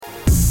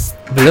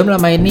Belum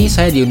lama ini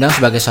saya diundang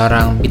sebagai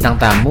seorang bintang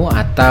tamu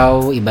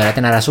atau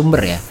ibaratnya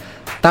narasumber ya.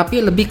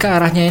 Tapi lebih ke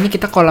arahnya ini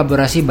kita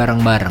kolaborasi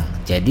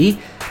bareng-bareng. Jadi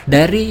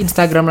dari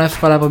Instagram Live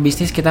Sekolah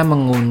Pebisnis kita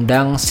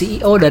mengundang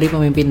CEO dari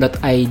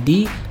Pemimpin.id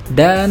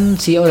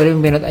dan CEO dari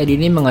Pemimpin.id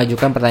ini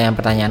mengajukan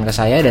pertanyaan-pertanyaan ke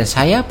saya dan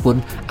saya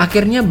pun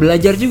akhirnya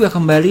belajar juga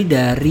kembali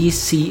dari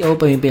CEO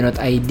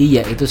Pemimpin.id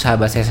yaitu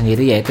sahabat saya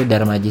sendiri yaitu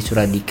Darmaji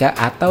Suradika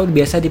atau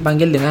biasa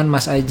dipanggil dengan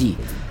Mas Aji.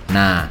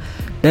 Nah,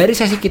 dari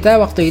sesi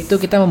kita waktu itu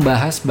kita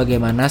membahas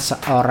bagaimana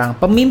seorang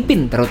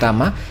pemimpin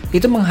terutama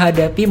itu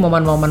menghadapi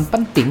momen-momen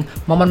penting,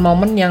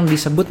 momen-momen yang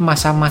disebut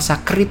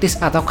masa-masa kritis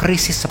atau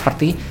krisis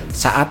seperti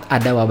saat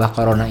ada wabah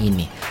corona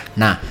ini.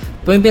 Nah,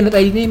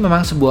 Pemimpin.id ini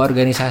memang sebuah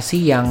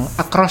organisasi yang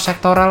across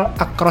sektoral,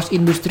 across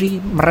industri.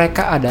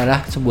 Mereka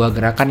adalah sebuah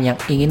gerakan yang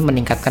ingin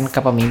meningkatkan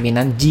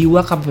kepemimpinan,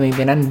 jiwa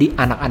kepemimpinan di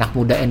anak-anak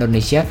muda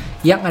Indonesia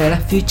yang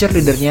adalah future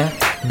leadernya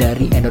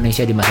dari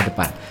Indonesia di masa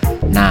depan.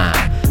 Nah,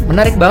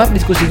 menarik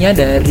banget diskusinya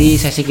dari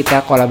sesi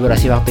kita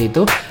kolaborasi waktu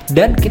itu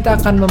dan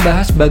kita akan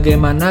membahas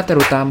bagaimana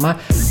terutama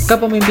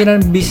kepemimpinan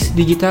bis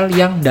digital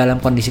yang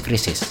dalam kondisi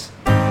krisis.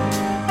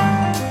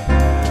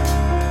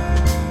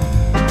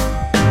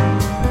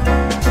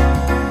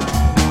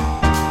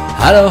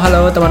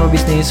 Halo teman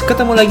pebisnis,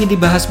 ketemu lagi di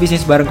Bahas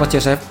Bisnis bareng Coach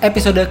Yosef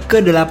episode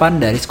ke-8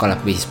 dari Sekolah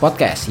Bisnis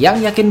Podcast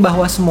yang yakin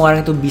bahwa semua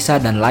orang itu bisa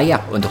dan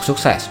layak untuk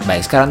sukses.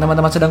 Baik sekarang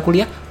teman-teman sedang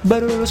kuliah,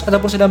 baru lulus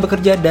ataupun sedang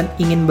bekerja dan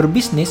ingin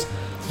berbisnis,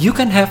 you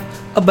can have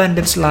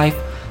abundance life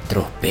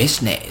through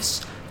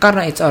business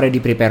karena it's already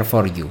prepared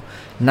for you.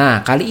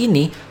 Nah, kali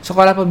ini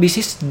Sekolah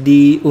Pebisnis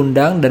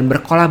diundang dan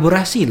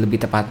berkolaborasi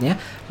lebih tepatnya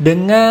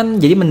dengan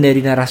jadi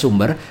menjadi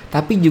narasumber,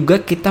 tapi juga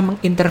kita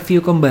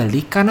menginterview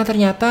kembali karena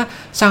ternyata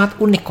sangat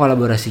unik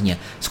kolaborasinya.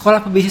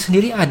 Sekolah Pebisnis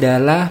sendiri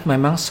adalah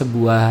memang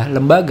sebuah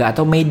lembaga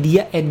atau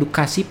media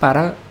edukasi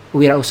para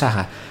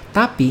wirausaha.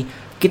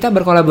 Tapi kita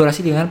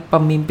berkolaborasi dengan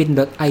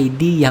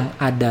Pemimpin.id yang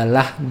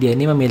adalah dia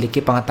ini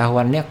memiliki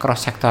pengetahuannya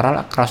cross sektoral,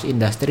 cross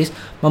industries,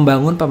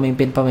 membangun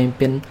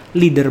pemimpin-pemimpin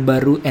leader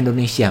baru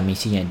Indonesia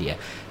misinya dia.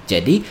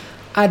 Jadi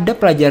ada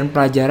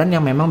pelajaran-pelajaran yang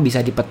memang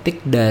bisa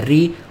dipetik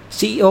dari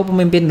CEO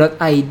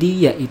Pemimpin.id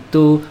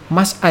yaitu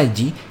Mas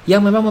Aji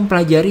yang memang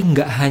mempelajari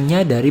nggak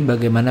hanya dari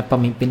bagaimana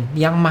pemimpin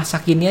yang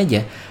masa kini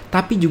aja,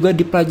 tapi juga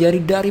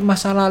dipelajari dari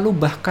masa lalu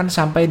bahkan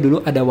sampai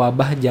dulu ada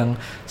wabah yang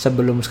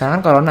sebelum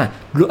sekarang corona,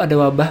 dulu ada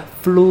wabah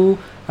flu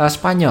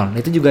Spanyol.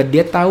 Itu juga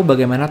dia tahu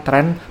bagaimana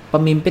tren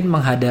pemimpin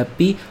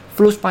menghadapi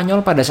flu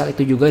Spanyol pada saat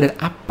itu juga dan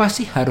apa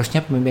sih harusnya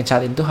pemimpin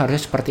saat itu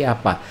harusnya seperti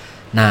apa.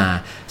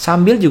 Nah,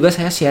 sambil juga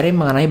saya sharing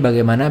mengenai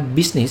bagaimana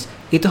bisnis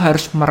itu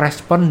harus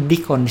merespon di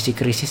kondisi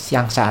krisis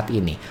yang saat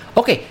ini.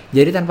 Oke,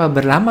 jadi tanpa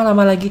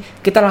berlama-lama lagi,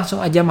 kita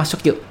langsung aja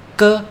masuk yuk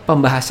ke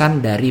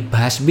pembahasan dari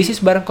Bahas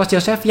Bisnis bareng Coach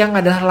Yosef yang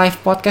adalah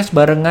live podcast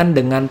barengan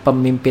dengan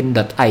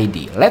Pemimpin.id.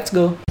 Let's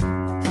go!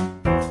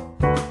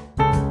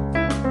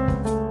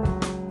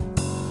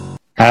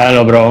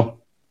 Halo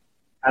bro.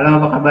 Halo,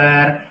 apa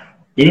kabar?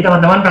 Jadi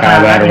teman-teman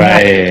Kabar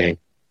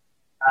baik.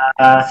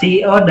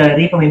 CEO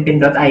dari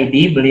Pemimpin.id,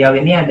 beliau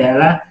ini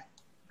adalah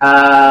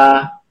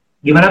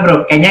gimana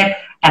bro? Kayaknya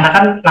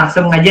enakan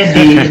langsung aja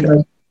di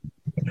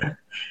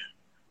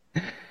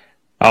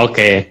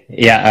Oke,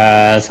 ya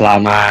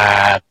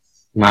selamat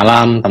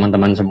malam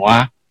teman-teman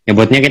semua.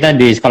 Nyebutnya kita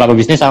di Sekolah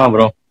Pebisnis sama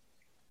bro.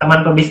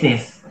 teman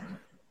pebisnis.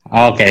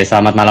 Oke,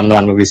 selamat malam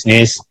teman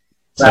pebisnis.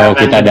 So Bahkan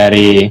kita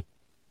dari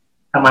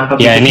teman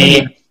ya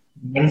pebisnis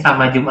ini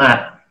sama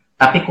Jumat.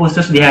 Tapi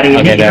khusus di hari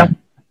ini kita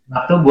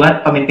waktu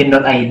buat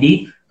Pemimpin.id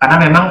karena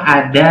memang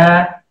ada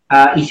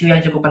isu yang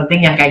cukup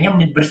penting yang kayaknya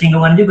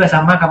bersinggungan juga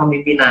sama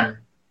kepemimpinan.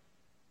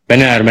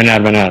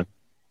 benar.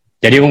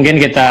 Jadi mungkin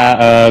kita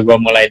gue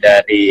mulai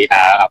dari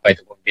apa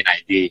itu Pemimpin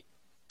ID.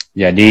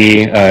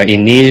 Jadi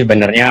ini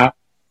sebenarnya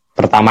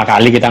pertama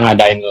kali kita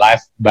ngadain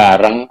live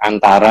bareng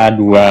antara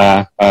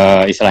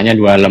istilahnya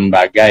dua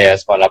lembaga ya,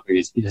 Sekolah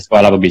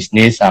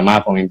Pebisnis sama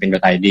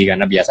Pemimpin.id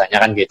karena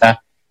biasanya kan kita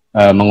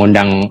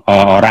mengundang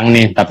orang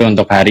nih, tapi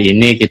untuk hari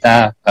ini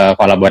kita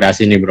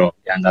kolaborasi nih bro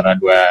di antara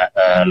dua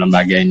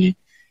lembaga ini.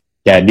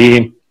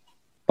 Jadi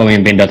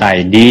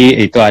Pemimpin.id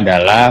itu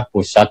adalah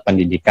pusat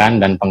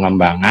pendidikan dan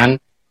pengembangan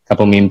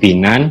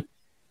kepemimpinan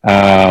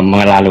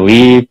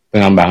melalui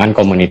pengembangan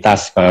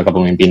komunitas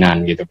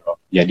kepemimpinan gitu bro.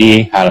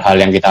 Jadi hal-hal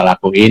yang kita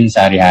lakuin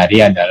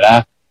sehari-hari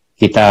adalah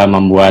kita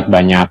membuat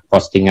banyak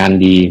postingan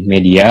di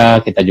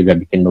media, kita juga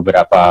bikin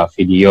beberapa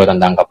video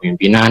tentang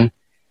kepemimpinan.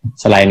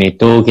 Selain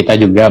itu kita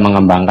juga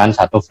mengembangkan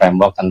satu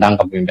framework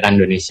tentang kepemimpinan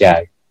Indonesia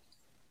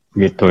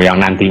gitu, yang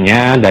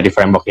nantinya dari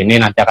framework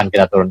ini nanti akan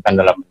kita turunkan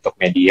dalam bentuk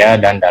media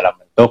dan dalam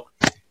bentuk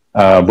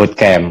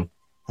bootcamp.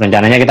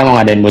 Rencananya kita mau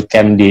ngadain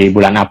bootcamp di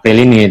bulan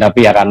April ini,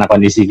 tapi ya karena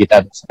kondisi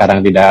kita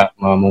sekarang tidak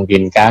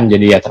memungkinkan,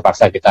 jadi ya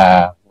terpaksa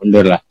kita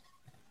mundur lah.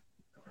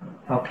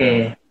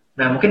 Oke.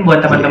 Nah, mungkin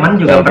buat teman-teman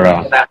juga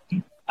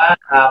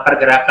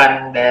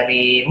pergerakan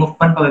dari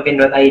movement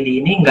Pemimpin.id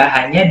ini nggak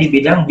hanya di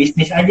bidang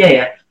bisnis aja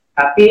ya,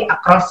 tapi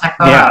across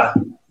sektoral.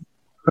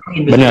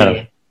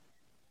 Benar.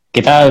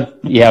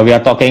 We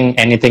are talking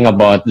anything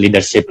about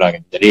leadership lah.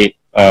 Jadi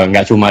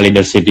nggak cuma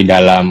leadership di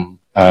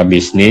dalam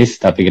bisnis,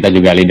 tapi kita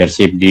juga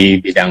leadership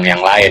di bidang yang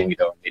lain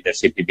gitu,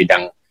 leadership di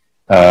bidang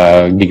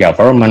di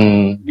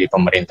government, di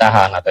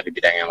pemerintahan atau di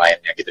bidang yang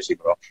lainnya gitu sih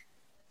bro.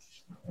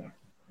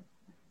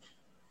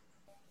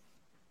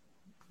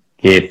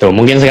 Gitu.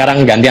 Mungkin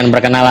sekarang gantian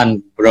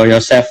perkenalan Bro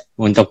Yosef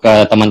untuk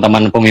ke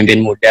teman-teman pemimpin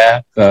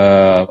muda, ke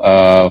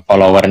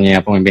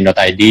followernya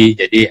pemimpin.id.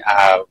 Jadi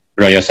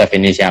Bro Yosef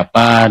ini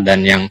siapa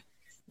dan yang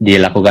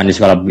dilakukan di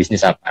sekolah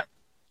bisnis apa?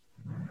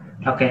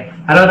 Oke,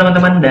 halo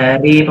teman-teman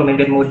dari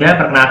Pemimpin Muda.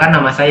 Perkenalkan,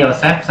 nama saya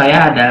Yosef.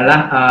 Saya adalah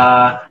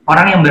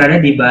orang yang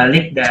berada di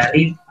balik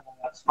dari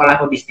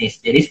sekolah pebisnis.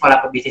 Jadi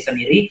sekolah pebisnis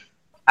sendiri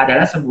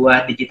adalah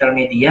sebuah digital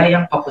media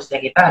yang fokusnya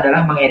kita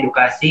adalah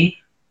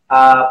mengedukasi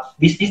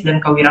bisnis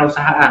dan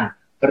kewirausahaan,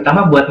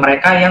 terutama buat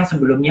mereka yang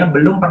sebelumnya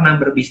belum pernah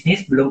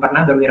berbisnis, belum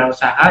pernah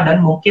berwirausaha, dan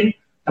mungkin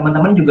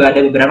teman-teman juga ada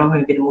beberapa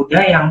pemimpin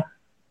muda yang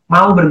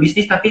mau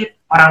berbisnis tapi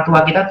orang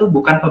tua kita tuh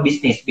bukan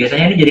pebisnis.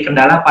 Biasanya ini jadi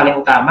kendala paling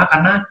utama,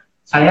 karena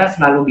saya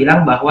selalu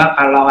bilang bahwa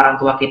kalau orang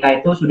tua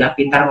kita itu sudah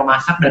pintar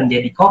memasak dan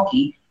jadi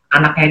koki,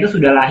 anaknya itu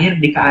sudah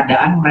lahir di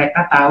keadaan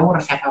mereka tahu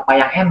resep apa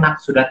yang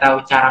enak, sudah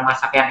tahu cara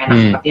masak yang enak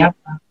seperti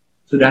apa,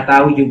 sudah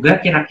tahu juga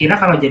kira-kira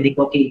kalau jadi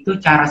koki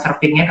itu cara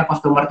servingnya ke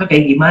customer tuh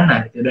kayak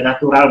gimana gitu, udah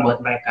natural buat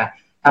mereka.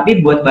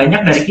 Tapi buat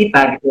banyak dari kita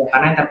gitu ya,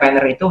 karena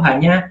entrepreneur itu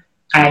hanya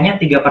kayaknya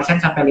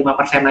 3% sampai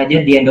 5% aja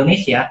di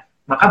Indonesia,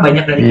 maka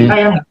banyak dari kita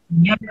yang nggak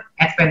punya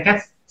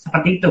advantage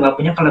seperti itu, nggak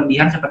punya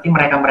kelebihan seperti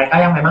mereka-mereka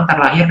yang memang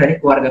terlahir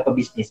dari keluarga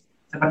pebisnis.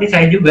 Seperti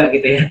saya juga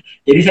gitu ya.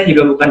 Jadi saya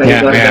juga bukan dari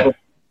keluarga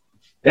pebisnis.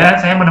 Dan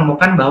saya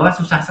menemukan bahwa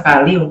susah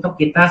sekali untuk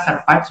kita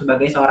survive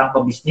sebagai seorang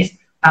pebisnis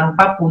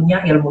tanpa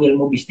punya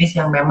ilmu-ilmu bisnis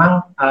yang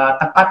memang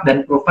tepat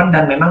dan proven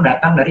dan memang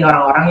datang dari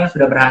orang-orang yang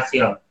sudah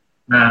berhasil.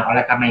 Nah,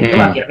 oleh karena itu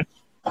akhirnya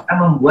kita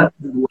membuat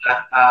sebuah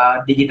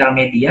digital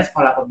media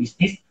sekolah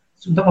pebisnis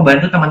untuk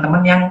membantu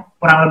teman-teman yang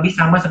kurang lebih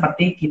sama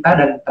seperti kita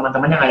dan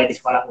teman-teman yang ada di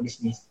sekolah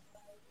pebisnis.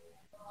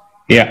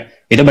 Iya,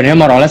 itu benar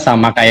moralnya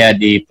sama kayak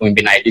di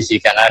Pemimpin ID sih,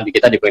 karena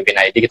kita di Pemimpin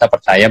ID kita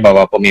percaya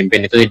bahwa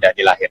pemimpin itu tidak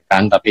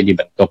dilahirkan tapi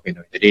dibentuk gitu.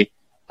 Jadi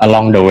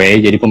along the way,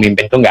 jadi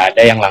pemimpin itu nggak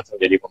ada yang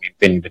langsung jadi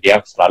pemimpin. Dia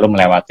selalu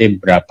melewati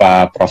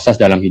beberapa proses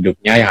dalam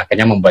hidupnya yang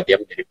akhirnya membuat dia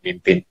menjadi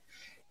pemimpin.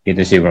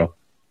 Gitu sih bro.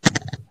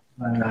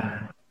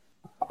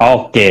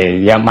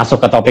 Oke, ya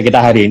masuk ke topik kita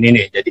hari ini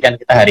nih. Jadi kan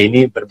kita hari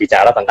ini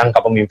berbicara tentang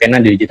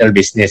kepemimpinan di digital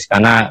business,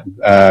 karena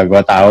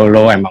gue tahu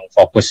lo emang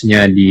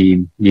fokusnya di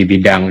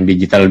bidang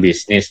digital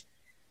business.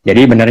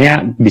 Jadi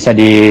benernya bisa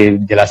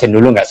dijelasin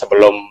dulu nggak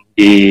sebelum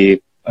di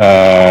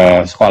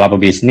sekolah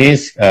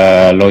pebisnis,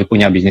 lo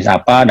punya bisnis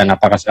apa dan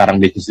apakah sekarang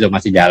bisnis itu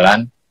masih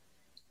jalan?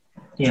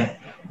 Ya,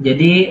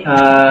 jadi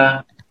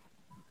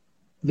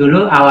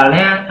dulu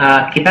awalnya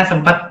kita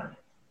sempat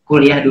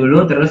kuliah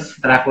dulu,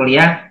 terus setelah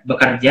kuliah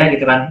bekerja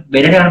gitu kan.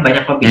 Beda dengan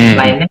banyak pebisnis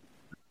lainnya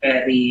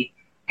dari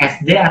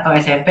SD atau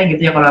SMP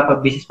gitu ya. Kalau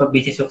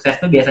pebisnis sukses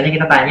tuh biasanya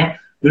kita tanya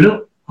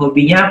dulu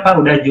hobinya apa,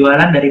 udah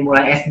jualan dari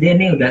mulai SD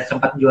nih, udah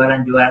sempat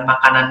jualan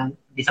makanan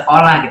di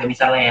sekolah gitu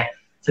misalnya ya.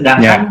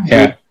 Sedangkan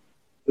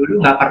dulu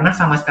nggak pernah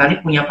sama sekali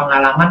punya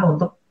pengalaman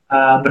untuk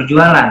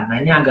berjualan.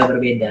 Nah ini agak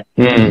berbeda.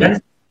 Dan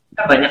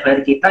banyak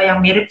dari kita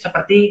yang mirip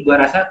seperti gue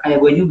rasa kayak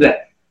gue juga.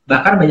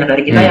 Bahkan banyak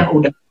dari kita yang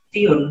udah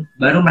pensiun,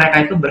 baru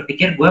mereka itu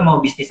berpikir gue mau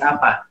bisnis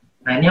apa.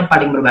 Nah ini yang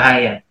paling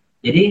berbahaya.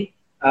 Jadi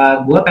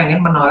gue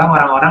pengen menolong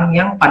orang-orang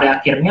yang pada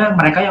akhirnya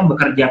mereka yang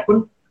bekerja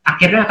pun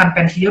akhirnya akan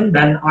pensiun,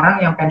 dan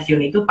orang yang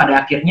pensiun itu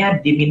pada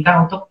akhirnya diminta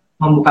untuk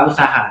membuka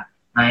usaha.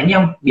 Nah ini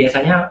yang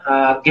biasanya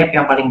gap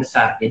yang paling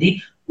besar. Jadi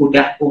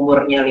udah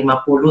umurnya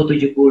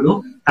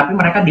 50-70, tapi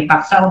mereka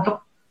dipaksa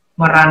untuk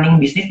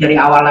merunning bisnis dari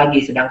awal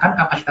lagi, sedangkan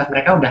kapasitas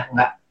mereka udah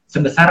nggak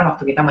sebesar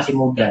waktu kita masih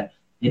muda.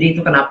 Jadi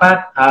itu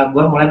kenapa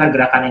gue mulai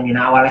gerakan ini.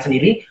 Nah awalnya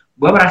sendiri,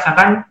 gue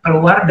merasakan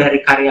keluar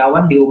dari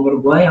karyawan di umur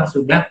gue yang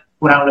sudah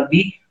kurang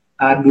lebih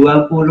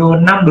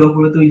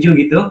 26-27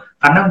 gitu,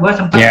 karena gue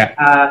sempat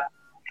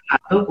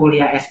atau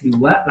kuliah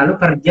S2,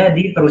 lalu kerja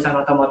di perusahaan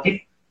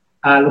otomotif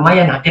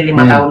lumayan hampir 5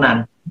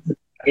 tahunan.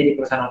 Jadi di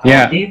perusahaan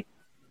otomotif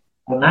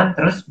tahunan,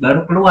 terus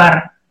baru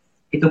keluar.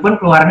 Itu pun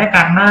keluarnya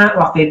karena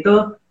waktu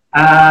itu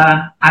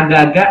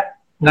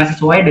agak-agak nggak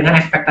sesuai dengan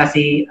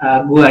ekspektasi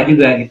gua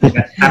juga gitu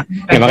kan.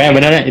 Ya makanya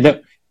benernya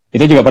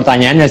itu juga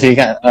pertanyaannya sih,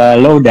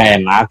 lo udah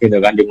enak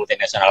gitu kan di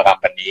multinational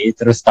company,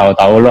 terus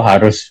tahu-tahu lo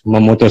harus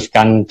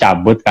memutuskan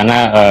cabut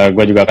karena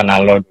gue juga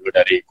kenal lo dulu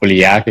dari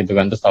kuliah gitu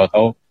kan, terus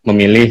tahu-tahu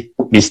memilih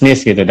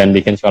bisnis gitu dan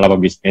bikin sekolah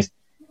pebisnis.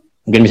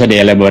 Mungkin bisa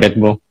di-elaborate,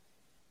 Bu.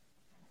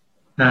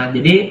 Nah,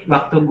 jadi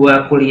waktu gue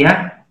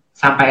kuliah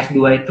sampai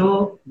S2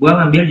 itu gue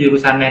ngambil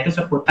jurusannya itu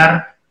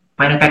seputar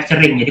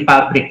manufacturing, jadi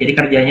pabrik, jadi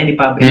kerjanya di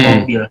pabrik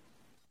mobil.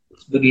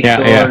 Begitu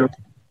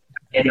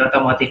jadi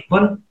otomotif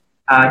pun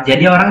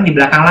jadi orang di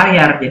belakang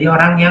layar, jadi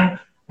orang yang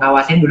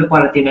ngawasin dulu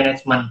quality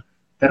management.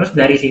 Terus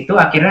dari situ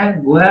akhirnya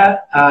gue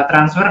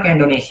transfer ke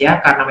Indonesia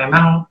karena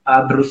memang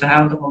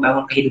berusaha untuk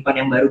membangun kehidupan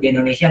yang baru di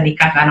Indonesia,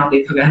 nikah kan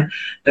waktu itu kan.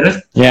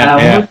 Terus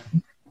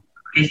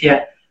Indonesia.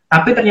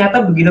 Tapi ternyata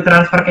begitu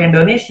transfer ke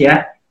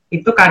Indonesia,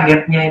 itu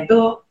kagetnya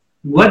itu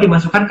gue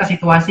dimasukkan ke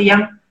situasi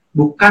yang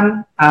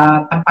bukan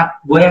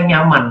tempat gue yang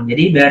nyaman.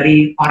 Jadi dari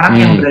orang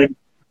yang berada di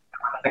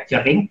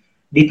manufacturing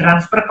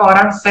ditransfer ke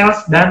orang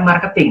sales dan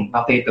marketing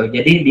waktu itu.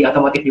 Jadi di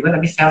otomotif juga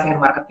tapi sales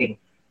and marketing.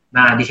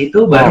 Nah di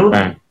situ baru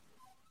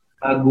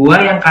gue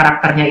yang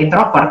karakternya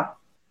introvert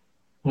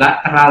nggak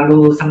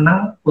terlalu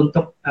senang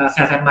untuk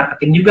sales and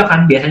marketing juga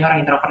kan. Biasanya orang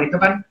introvert itu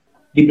kan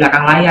di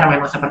belakang layar,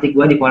 memang seperti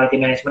gue di quality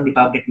management di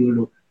pabrik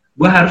dulu.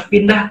 Gue harus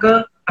pindah ke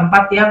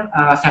tempat yang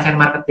sales and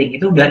marketing.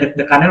 Itu udah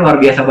deg-degannya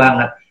luar biasa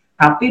banget.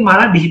 Tapi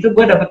malah di situ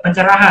gue dapet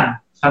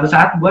pencerahan. Suatu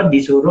saat gue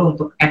disuruh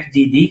untuk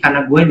FGD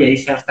karena gue jadi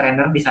sales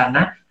trainer di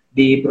sana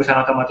di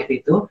perusahaan otomotif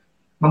itu,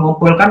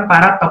 mengumpulkan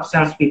para top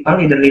sales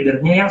people,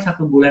 leader-leadernya yang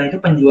satu bulan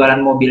itu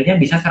penjualan mobilnya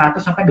bisa 100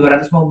 sampai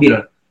 200 mobil.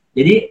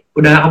 Jadi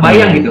udah gak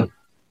kebayang gitu.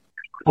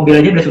 Mobil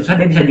aja udah susah,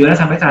 dia bisa jual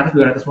sampai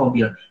 100-200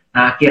 mobil.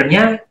 Nah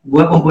akhirnya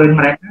gue kumpulin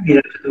mereka di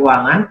dalam satu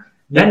ruangan,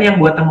 dan yang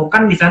gue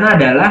temukan di sana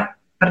adalah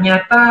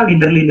ternyata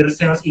leader-leader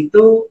sales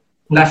itu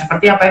nggak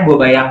seperti apa yang gue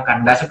bayangkan.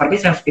 Nggak seperti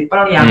sales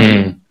people yang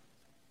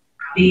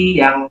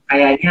yang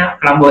kayaknya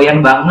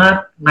flamboyan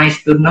banget, nice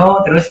to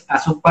know, terus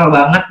supel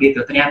banget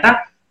gitu.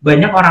 Ternyata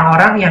banyak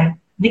orang-orang yang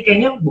ini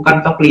kayaknya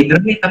bukan top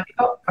leader nih, tapi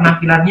kok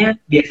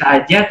penampilannya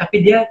biasa aja, tapi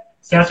dia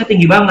salesnya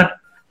tinggi banget.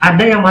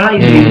 Ada yang malah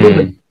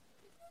ibu-ibu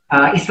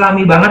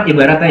Islami banget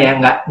ibaratnya ya,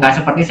 nggak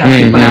seperti sales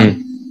people yang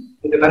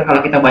gitu kan, kalau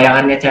kita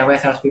bayangannya cewek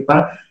sales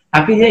people,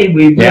 tapi dia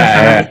ibu-ibu yang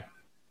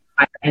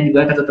sangat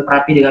juga tertutup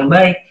rapi dengan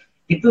baik.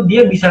 Itu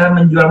dia bisa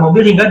menjual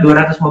mobil hingga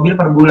 200 mobil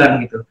per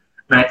bulan gitu.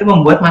 Nah, itu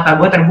membuat mata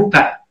gue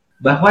terbuka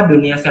bahwa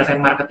dunia sales and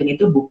marketing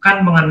itu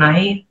bukan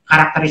mengenai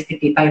karakteristik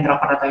kita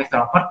introvert atau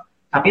extrovert,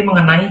 tapi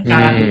mengenai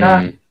cara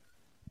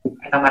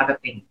kita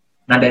marketing.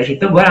 Nah, dari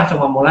situ gue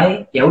langsung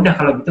memulai, ya udah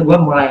kalau gitu gue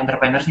mulai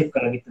entrepreneurship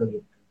kalau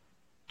gitu.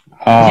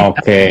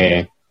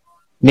 Oke.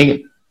 Ini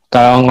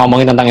kalau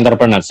ngomongin tentang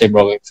entrepreneurship,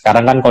 bro,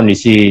 sekarang kan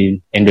kondisi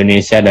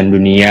Indonesia dan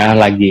dunia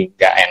lagi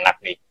nggak enak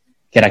nih.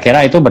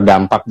 Kira-kira itu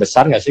berdampak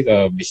besar nggak sih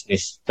ke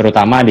bisnis,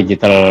 terutama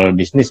digital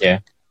bisnis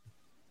ya?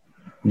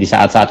 Di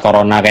saat-saat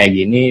corona kayak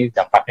gini,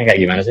 dampaknya kayak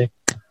gimana sih?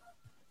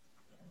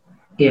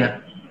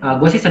 Iya,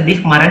 gue sih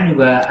sedih. Kemarin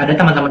juga ada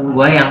teman-teman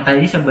gue yang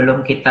tadi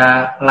sebelum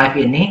kita live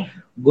ini,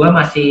 gue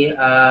masih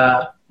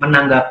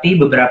menanggapi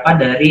beberapa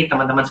dari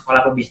teman-teman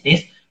sekolah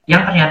pebisnis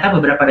yang ternyata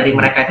beberapa dari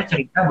mereka itu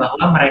cerita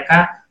bahwa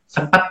mereka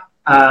sempat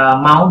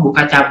mau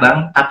buka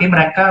cabang, tapi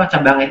mereka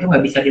cabangnya itu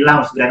nggak bisa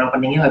di-launch, grand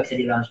openingnya nggak bisa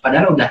di-launch.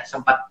 Padahal udah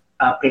sempat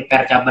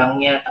prepare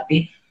cabangnya,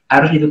 tapi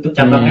harus ditutup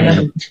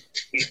cabangnya.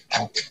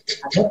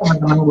 Ada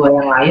teman-teman gue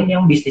yang lain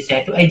yang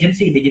bisnisnya itu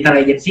agency, digital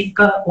agency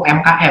ke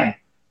UMKM,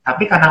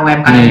 tapi karena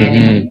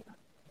UMKM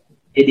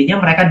jadinya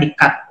mereka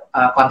di-cut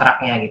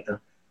kontraknya gitu.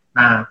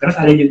 Nah, terus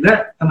ada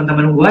juga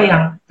teman-teman gue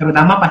yang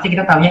terutama pasti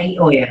kita tahunya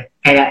IO ya,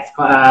 kayak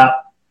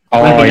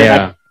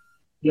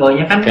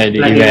IO-nya kan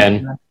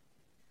lagi.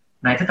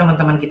 Nah, itu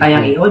teman-teman kita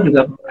yang IO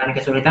juga mengalami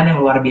kesulitan yang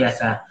luar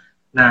biasa.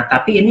 Nah,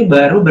 tapi ini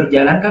baru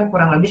berjalan kan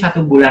kurang lebih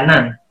 1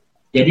 bulanan.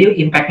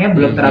 Jadi impact-nya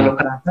belum terlalu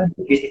kerasa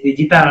di bisnis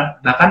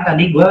digital. Bahkan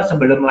tadi gue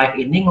sebelum live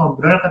ini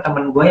ngobrol ke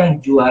temen gue yang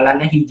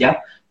jualannya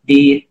hijab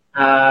di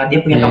dia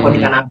punya toko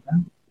di Tanah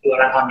Abang,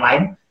 jualan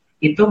online,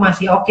 itu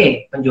masih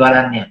oke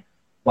penjualannya.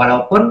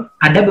 Walaupun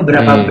ada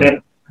beberapa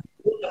brand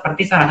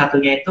seperti salah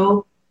satunya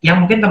itu yang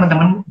mungkin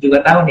teman-teman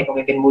juga tahu nih,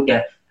 pemimpin muda.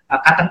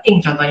 Cotton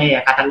Ink contohnya ya.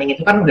 Cotton Ink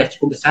itu kan udah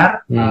cukup besar,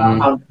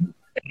 founder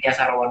dari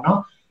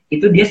Sarwono,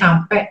 itu dia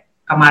sampai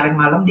kemarin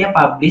malam dia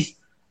publish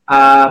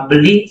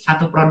beli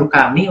satu produk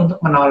kami untuk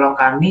menolong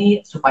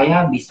kami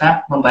supaya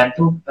bisa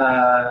membantu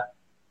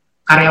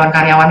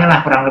karyawan-karyawannya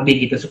lah kurang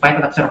lebih gitu, supaya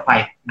tetap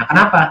survive. Nah,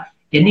 kenapa?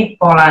 Ini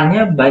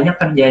polanya banyak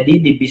terjadi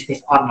di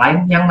bisnis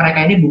online yang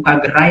mereka ini buka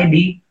gerai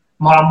di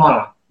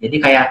mall-mall. Jadi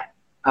kayak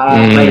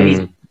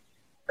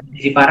di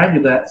Jepara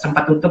juga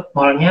sempat tutup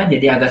mallnya,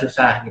 jadi agak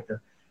susah gitu.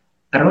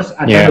 Terus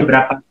ada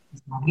beberapa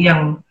lagi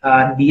yang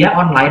dia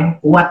online,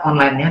 kuat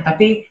online-nya,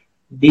 tapi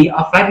di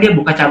offline dia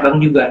buka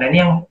cabang juga. Nah, ini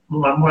yang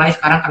mulai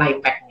sekarang kena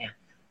impact-nya.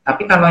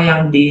 Tapi kalau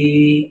yang di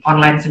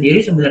online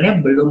sendiri sebenarnya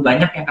belum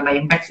banyak yang kena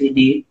impact sih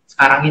di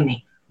sekarang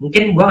ini.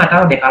 Mungkin gue nggak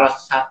tahu deh kalau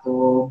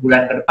 1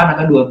 bulan ke depan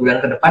atau 2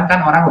 bulan ke depan kan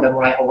orang udah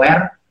mulai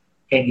aware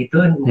kayak gitu,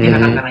 mungkin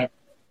akan kena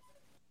impact.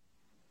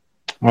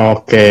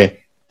 Oke.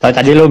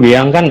 Tadi lo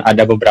bilang kan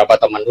ada beberapa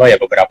teman lo ya,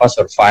 beberapa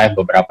survive,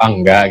 beberapa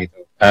enggak gitu.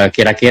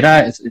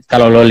 Kira-kira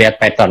kalau lo lihat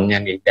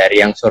pattern-nya nih,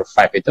 dari yang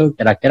survive itu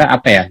kira-kira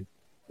apa ya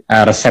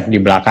resep di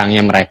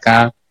belakangnya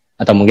mereka,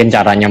 atau mungkin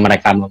caranya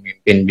mereka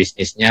memimpin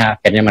bisnisnya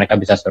akhirnya mereka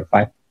bisa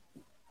survive?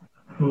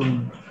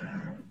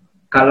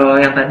 Kalau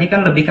yang tadi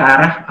kan lebih ke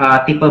arah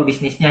tipe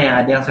bisnisnya ya,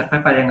 ada yang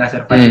survive, ada yang nggak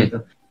survive gitu.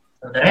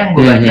 Sebenarnya yang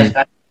gue baca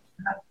sekarang,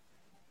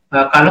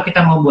 kalau kita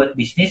mau buat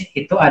bisnis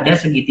itu ada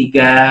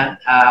segitiga,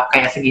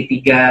 kayak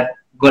segitiga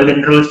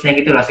golden rules-nya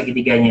gitu loh,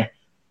 segitiganya.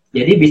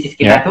 Jadi bisnis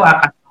kita tuh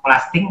akan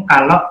lasting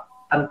kalau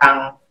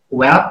tentang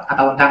wealth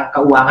atau tentang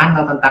keuangan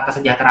atau tentang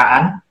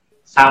kesejahteraan,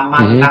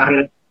 sama tentang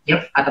relationship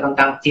atau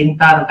tentang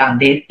cinta, tentang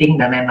dating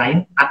dan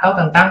lain-lain, atau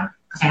tentang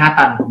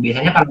kesehatan.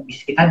 Biasanya kalau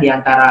bisnis kita di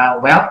antara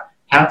wealth,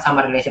 health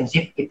sama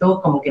relationship itu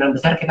kemungkinan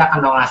besar kita akan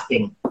long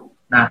lasting.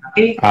 Nah,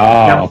 tapi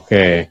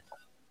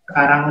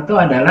sekarang itu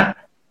adalah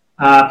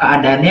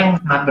keadaannya yang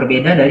sangat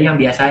berbeda dari yang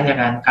biasanya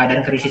kan,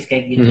 keadaan krisis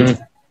kayak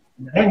gitu.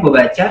 Sebenarnya yang gue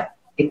baca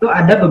itu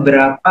ada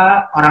beberapa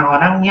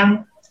orang-orang yang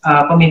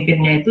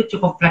pemimpinnya itu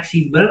cukup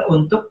fleksibel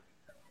untuk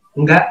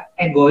nggak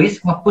egois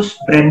nge-push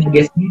brand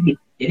dia sendiri.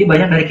 Jadi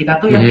banyak dari kita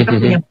tuh yang kita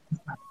punya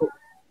sepatu,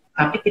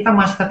 tapi kita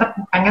masih tetap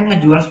pengen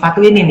ngejual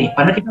sepatu ini nih,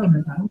 padahal kita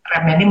udah tahu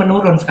trennya ini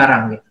menurun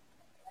sekarang gitu.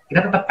 Kita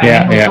tetap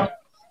pengen untuk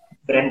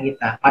brand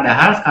kita.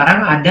 Padahal sekarang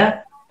ada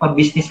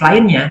pebisnis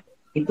lainnya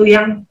itu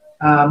yang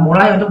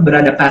mulai untuk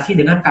beradaptasi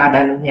dengan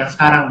keadaan yang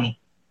sekarang nih.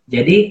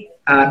 Jadi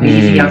di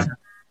sisi yang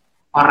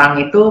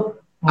orang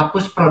itu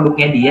nge-push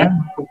produknya dia,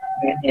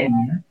 brandnya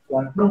dia,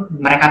 walaupun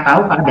mereka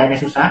tahu keadaannya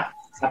susah,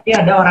 tapi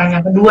ada orang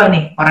yang kedua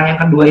nih. Orang yang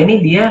kedua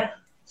ini dia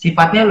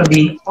sifatnya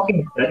lebih oke,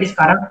 berarti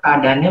sekarang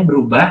keadaannya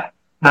berubah,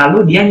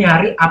 lalu dia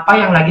nyari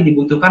apa yang lagi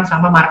dibutuhkan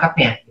sama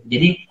marketnya.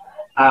 Jadi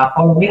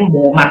following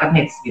the market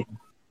needs gitu.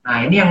 Nah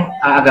ini yang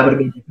agak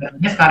berbeda.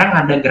 Sebenarnya sekarang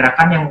ada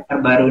gerakan yang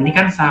terbaru ini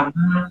kan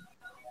sama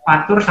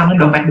Fatur sama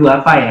Dompet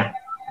Duafa ya.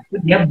 Itu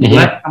dia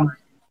buat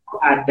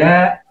ada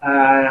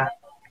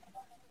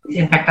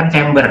disinfectant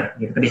chamber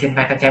gitu.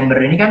 Disinfectant chamber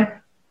ini kan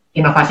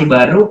inovasi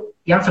baru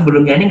yang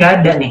sebelumnya ini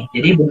nggak ada nih.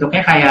 Jadi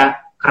bentuknya kayak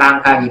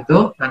kerangka gitu.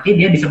 Nanti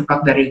dia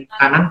disemprot dari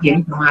kanan kiri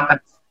sama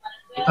atas.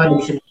 Itu ada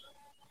di sini.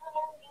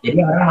 Jadi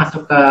orang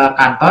masuk ke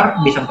kantor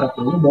disemprot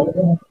dulu baru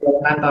dia masuk ke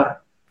kantor.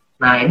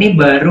 Nah ini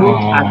baru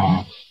ada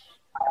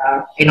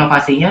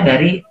inovasinya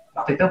dari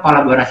waktu itu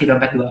kolaborasi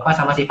Dompet Duafa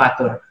sama si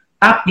Fatur.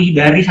 Tapi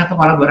dari satu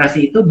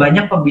kolaborasi itu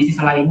banyak pebisnis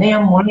lainnya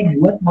yang mulai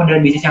buat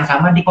model bisnis yang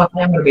sama di kota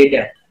yang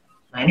berbeda.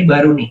 Nah ini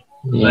baru nih,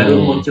 baru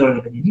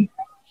muncul gitu. Jadi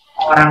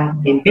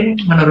orang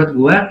pimpin menurut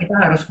gua kita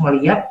harus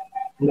melihat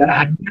nggak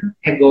hanya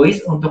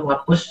egois untuk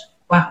nge-push,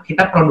 wah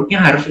kita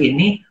produknya harus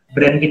ini,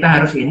 brand kita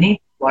harus ini,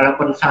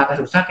 walaupun saatnya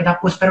susah kita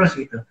push terus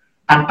gitu.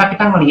 Tanpa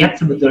kita melihat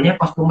sebetulnya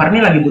customer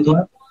ini lagi butuh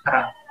apa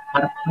sekarang,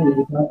 market lagi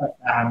butuh apa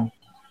sekarang.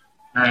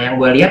 Nah yang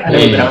gua lihat ada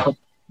beberapa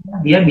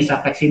dia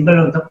bisa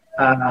fleksibel untuk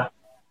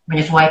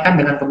menyesuaikan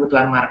dengan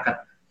kebutuhan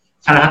market.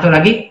 Salah satu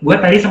lagi, gue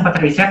tadi sempat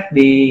riset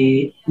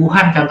di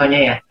Wuhan contohnya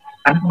ya.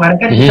 Karena kemarin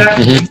kan kita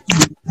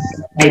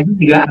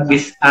juga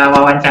habis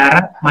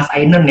wawancara Mas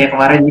Ainun ya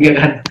kemarin juga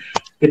kan.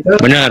 Itu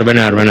Benar.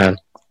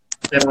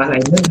 Mas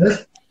Ainun,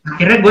 terus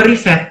akhirnya gue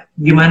riset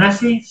gimana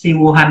sih si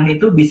Wuhan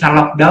itu bisa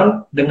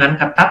lockdown dengan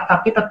ketat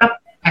tapi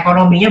tetap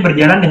ekonominya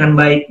berjalan dengan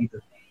baik gitu.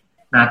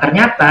 Nah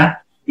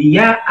ternyata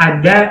dia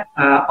ada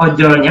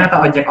ojolnya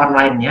atau ojek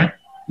online-nya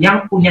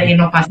yang punya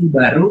inovasi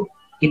baru.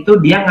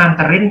 Itu dia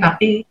nganterin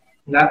tapi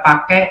nggak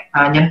pakai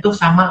nyentuh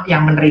sama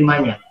yang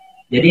menerimanya.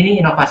 Jadi ini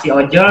inovasi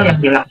ojol yang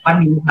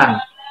dilakukan di Wuhan.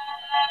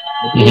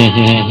 Jadi,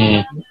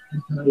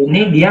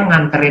 ini dia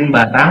nganterin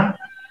barang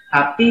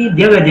tapi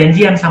dia gak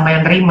janjian sama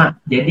yang terima.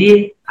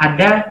 Jadi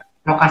ada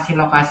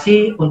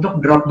lokasi-lokasi untuk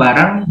drop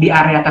barang di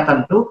area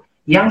tertentu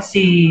yang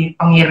si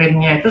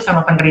pengirimnya itu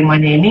sama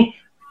penerimanya ini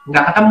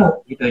nggak ketemu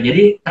gitu.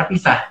 Jadi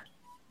terpisah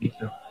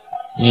gitu.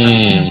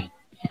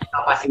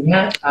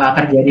 Inovasinya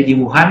terjadi di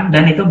Wuhan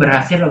dan itu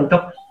berhasil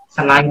untuk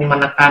selain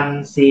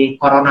menekan si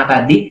corona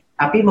tadi,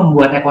 tapi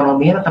membuat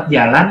ekonominya tetap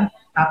jalan,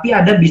 tapi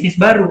ada bisnis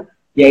baru,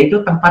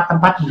 yaitu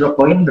tempat-tempat drop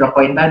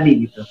point tadi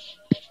gitu.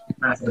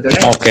 Nah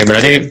sebetulnya. Oke,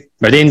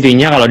 berarti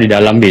intinya kalau di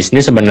dalam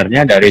bisnis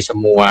sebenarnya dari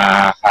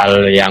semua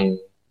hal yang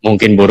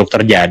mungkin buruk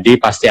terjadi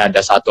pasti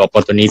ada satu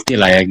opportunity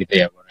lah ya gitu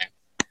ya, Bro.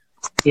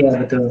 Iya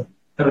betul.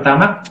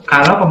 Terutama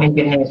kalau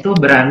pemimpinnya itu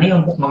berani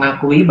untuk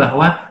mengakui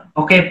bahwa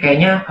oke,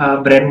 kayaknya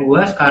brand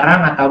gue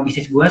sekarang atau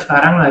bisnis gue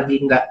sekarang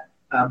lagi nggak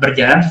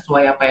berjalan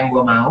sesuai apa yang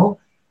gue mau,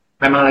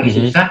 memang lagi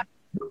susah,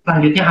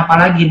 selanjutnya apa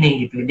lagi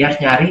nih gitu, dia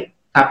harus nyari,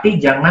 tapi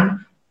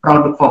jangan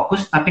produk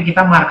fokus, tapi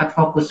kita market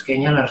fokus,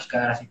 kayaknya harus ke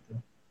arah situ.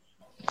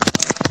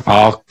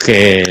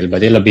 Oke,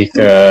 berarti lebih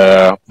ke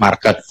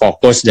market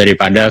fokus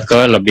daripada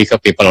lebih ke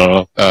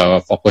people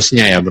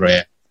fokusnya ya bro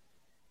ya?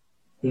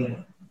 Iya.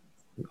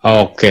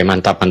 Oke,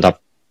 mantap.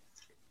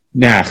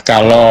 Nah,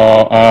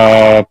 kalau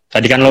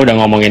tadi kan lo udah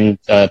ngomongin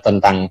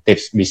tentang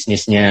tips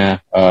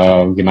bisnisnya,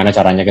 gimana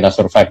caranya kita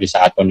survive di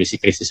saat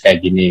kondisi krisis kayak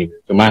gini.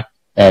 Cuma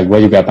gue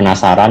juga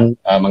penasaran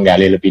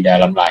menggali lebih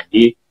dalam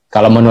lagi.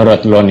 Kalau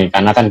menurut lo nih,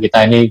 karena kan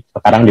kita ini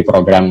sekarang di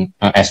program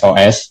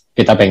SOS,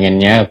 kita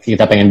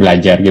pengen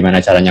belajar gimana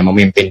caranya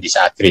memimpin di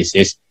saat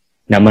krisis.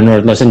 Nah,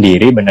 menurut lo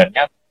sendiri,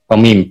 benernya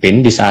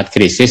pemimpin di saat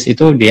krisis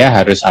itu dia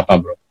harus apa,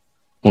 bro?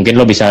 Mungkin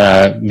lo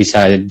bisa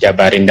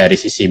jabarin dari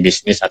sisi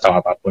bisnis atau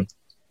apapun.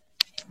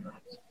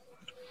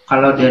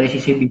 Kalau dari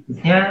sisi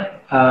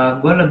bisnisnya,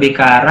 gue lebih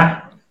ke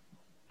arah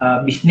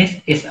bisnis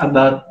is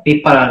about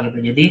people gitu.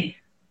 Jadi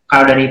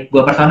kalau dari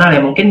gue personal ya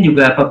mungkin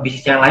juga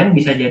pebisnis yang lain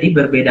bisa jadi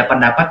berbeda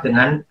pendapat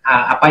dengan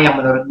apa yang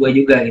menurut gue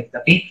juga gitu.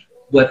 Tapi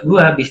buat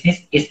gue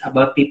bisnis is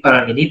about people.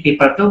 Jadi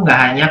people tuh nggak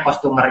hanya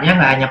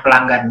customernya, nggak hanya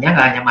pelanggannya,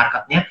 nggak hanya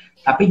marketnya,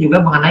 tapi juga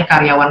mengenai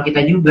karyawan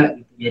kita juga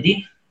gitu.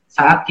 Jadi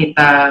saat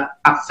kita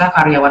paksa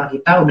karyawan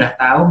kita udah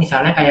tahu,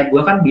 misalnya kayak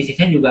gue kan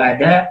bisnisnya juga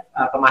ada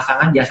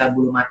pemasangan jasa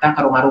bulu mata ke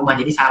rumah-rumah,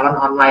 jadi salon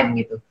online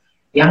gitu.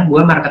 Yang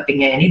gue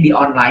marketingnya ini di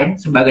online,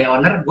 sebagai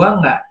owner gue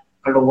nggak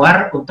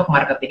keluar untuk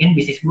marketingin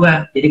bisnis gue,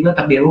 jadi gue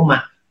tetap di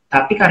rumah.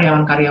 tapi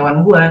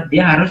karyawan-karyawan gue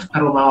dia harus ke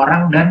rumah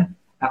orang dan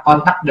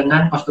kontak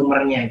dengan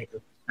customernya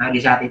gitu. Nah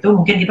di saat itu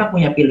mungkin kita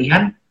punya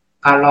pilihan,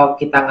 kalau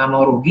kita nggak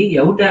mau rugi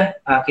ya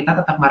udah kita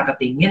tetap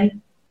marketingin,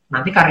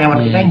 nanti karyawan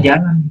kita yang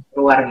jalan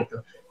keluar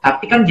gitu.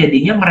 Tapi kan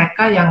jadinya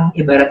mereka yang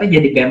ibaratnya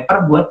jadi bumper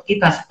buat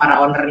kita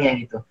para ownernya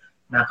gitu.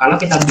 Nah kalau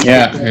kita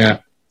bisa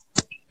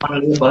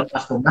only about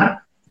customer,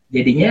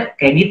 jadinya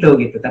kayak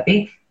gitu.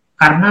 Tapi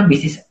karena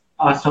bisnis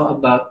also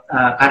about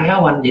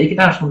karyawan, jadi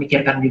kita harus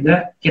memikirkan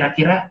juga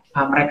kira-kira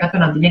mereka tuh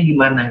nantinya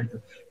gimana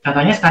gitu.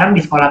 Contohnya sekarang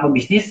di sekolah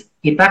pebisnis,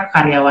 kita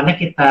karyawannya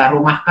kita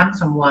rumahkan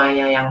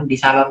semuanya yang di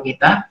salon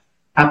kita,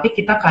 tapi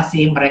kita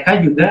kasih mereka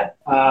juga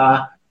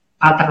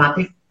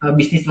alternatif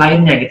bisnis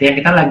lainnya gitu yang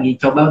kita lagi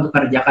coba untuk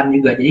kerjakan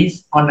juga.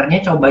 Jadi ownernya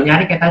coba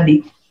nyari kayak tadi.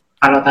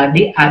 Kalau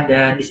tadi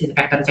ada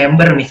disinfectant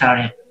chamber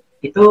misalnya,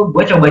 itu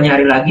gue coba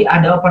nyari lagi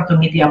ada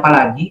opportunity apa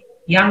lagi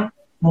yang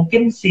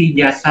mungkin si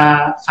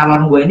jasa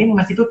salon gue ini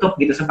masih tutup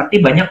gitu.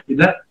 Seperti banyak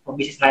juga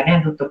bisnis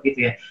lainnya yang tutup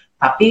gitu ya.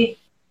 Tapi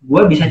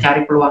gue bisa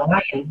cari peluang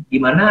lain, di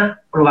mana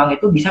peluang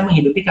itu bisa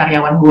menghidupi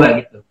karyawan gue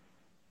gitu.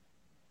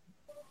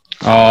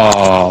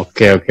 Oh,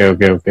 oke.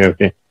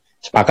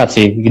 Sepakat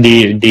sih.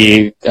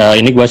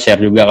 Ini gue share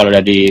juga kalau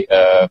dari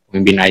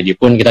pemimpin ID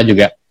pun kita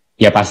juga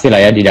ya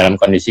pastilah ya di dalam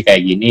kondisi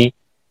kayak gini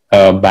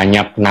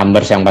banyak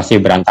numbers yang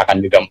pasti berantakan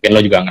juga. Mungkin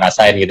lo juga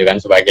ngerasain gitu kan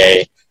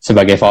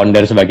sebagai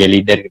founder, sebagai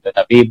leader gitu.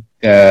 Tapi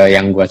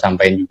yang gue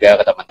sampaikan juga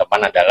ke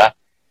teman-teman adalah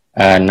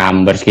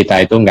numbers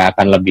kita itu nggak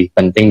akan lebih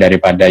penting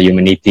daripada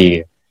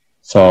humanity.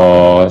 So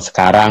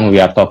sekarang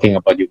we are talking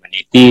about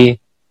humanity.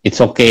 It's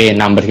okay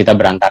numbers kita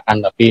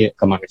berantakan tapi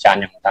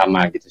kemanusiaan yang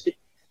utama gitu sih.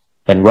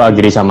 Dan gue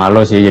agree sama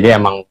lo sih, jadi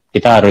emang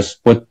kita harus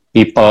put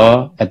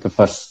people at the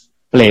first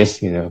place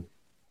gitu.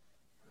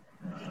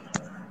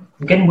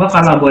 Mungkin gue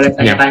kalau boleh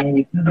tanya-tanya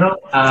gitu bro,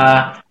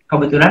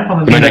 kebetulan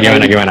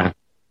pemimpinan gimana?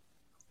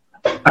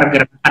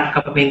 Pergerakan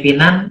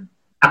kepemimpinan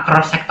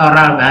across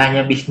sektoral, nggak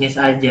hanya bisnis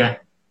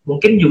aja.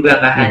 Mungkin juga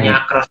nggak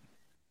hanya across,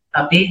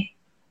 tapi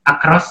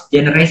across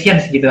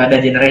generations gitu. Ada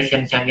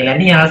generation yang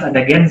millennials,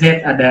 ada Gen Z,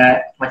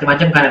 ada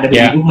macam-macam kan, ada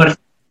baby boomers.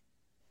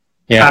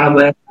 Kalau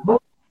boleh tahu,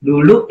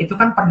 dulu itu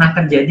kan pernah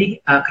terjadi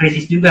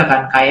krisis juga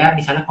kan, kayak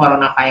misalnya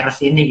coronavirus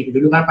ini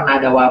gitu. Dulu kan pernah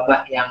ada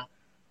wabah yang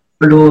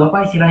flu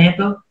apa istilahnya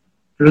tuh,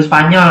 flu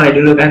Spanyol ya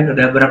dulu kan,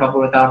 udah berapa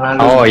puluh tahun lalu.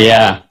 Oh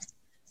iya,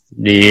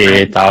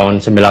 di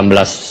tahun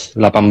 1918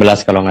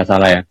 kalau nggak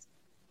salah ya.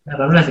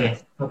 18 ya?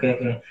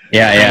 Oke.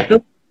 Iya.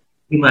 Itu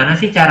gimana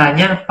sih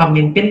caranya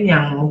pemimpin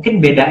yang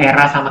mungkin beda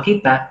era sama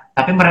kita,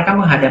 tapi mereka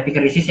menghadapi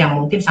krisis yang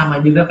mungkin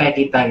sama juga kayak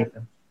kita gitu?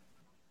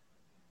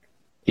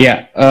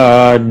 Ya,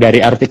 dari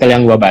artikel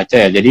yang gua baca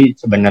ya, jadi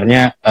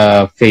sebenarnya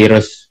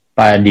virus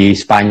di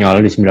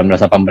Spanyol di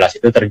 1918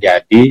 itu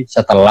terjadi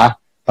setelah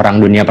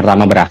Perang Dunia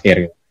Pertama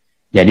berakhir.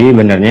 Jadi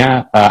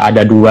sebenarnya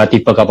ada dua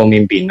tipe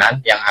kepemimpinan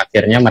yang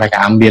akhirnya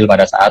mereka ambil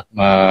pada saat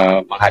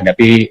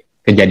menghadapi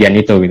kejadian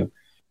itu gitu.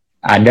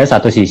 Ada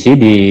satu sisi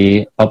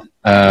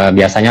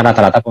biasanya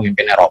rata-rata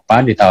pemimpin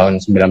Eropa di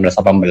tahun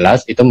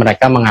 1918 itu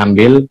mereka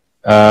mengambil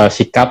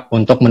sikap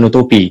untuk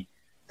menutupi.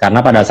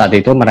 Karena pada saat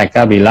itu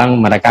mereka bilang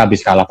mereka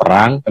habis kalah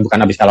perang,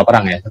 bukan habis kalah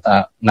perang ya,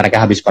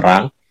 mereka habis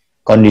perang,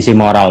 kondisi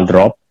moral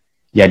drop,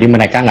 jadi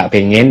mereka nggak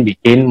pengen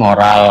bikin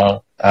moral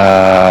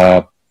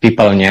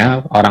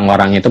people-nya,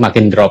 orang-orangnya itu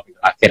makin drop.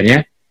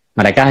 Akhirnya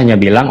mereka hanya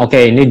bilang,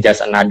 oke, ini just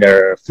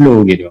another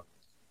flu gitu.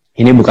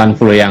 Ini bukan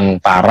flu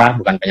yang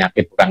parah, bukan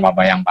penyakit, bukan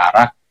wabah yang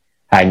parah,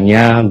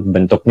 hanya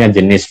bentuknya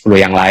jenis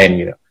flu yang lain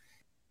gitu.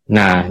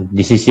 Nah,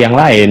 di sisi yang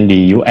lain,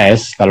 di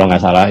US, kalau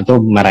nggak salah, itu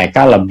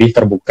mereka lebih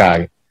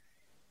terbuka gitu.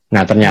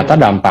 Nah, ternyata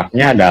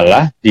dampaknya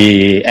adalah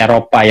di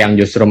Eropa yang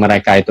justru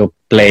mereka itu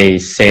play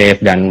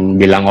safe dan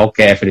bilang oke,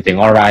 everything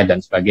alright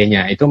dan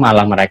sebagainya, itu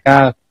malah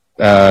mereka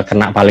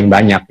kena paling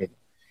banyak gitu.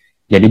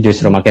 Jadi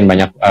justru makin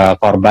banyak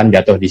korban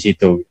jatuh di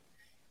situ.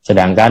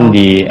 Sedangkan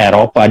di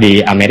Eropa, di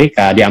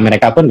Amerika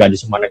pun nggak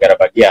di semua negara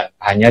bagian,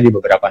 hanya di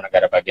beberapa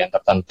negara bagian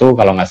tertentu,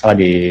 kalau nggak salah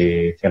di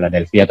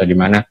Philadelphia atau di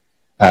mana,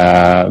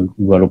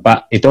 gue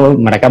lupa, itu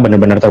mereka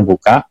benar-benar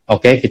terbuka,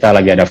 oke, kita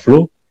lagi ada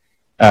flu,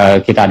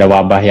 kita ada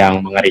wabah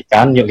yang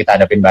mengerikan, yuk kita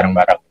hadapin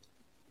bareng-bareng.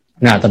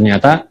 Nah,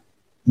 ternyata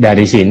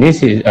dari sini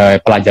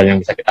pelajaran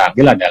yang bisa kita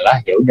ambil adalah,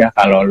 ya udah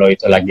kalau lo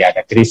itu lagi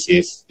ada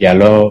krisis, ya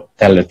lo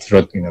tell the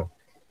truth gitu.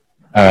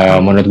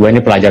 Menurut gue ini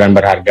pelajaran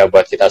berharga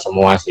buat kita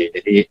semua sih.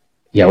 Jadi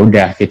ya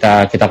udah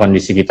kita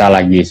kondisi kita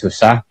lagi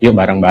susah, yuk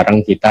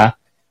bareng-bareng kita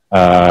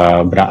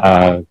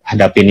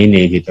hadapin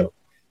ini gitu.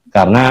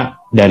 Karena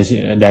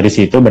dari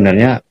situ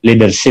benarnya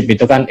leadership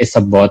itu kan is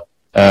about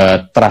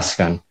trust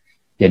kan.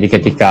 Jadi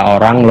ketika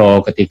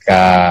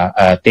ketika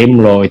tim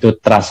lo itu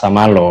trust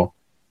sama lo,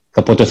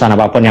 keputusan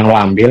apapun yang lo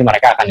ambil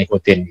mereka akan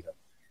ikutin gitu.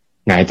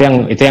 Nah, itu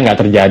yang nggak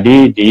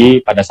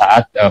terjadi pada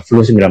saat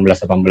flu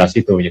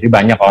 1918 itu. Jadi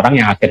banyak orang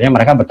yang akhirnya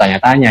mereka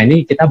bertanya-tanya,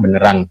 ini kita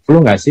beneran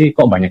flu nggak sih?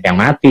 Kok banyak yang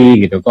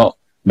mati gitu?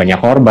 Kok banyak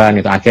korban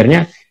gitu?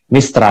 Akhirnya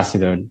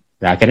mistrust gitu.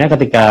 Nah, akhirnya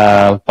ketika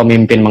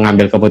pemimpin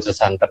mengambil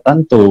keputusan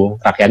tertentu,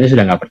 rakyatnya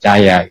sudah nggak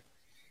percaya.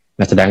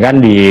 Nah, sedangkan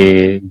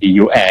di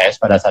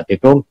US pada saat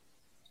itu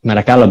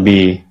mereka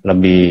lebih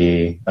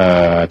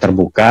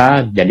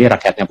terbuka, jadi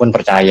rakyatnya pun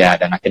percaya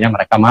dan akhirnya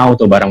mereka mau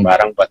tuh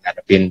bareng-bareng buat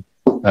ngadepin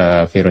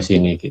virus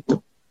ini gitu.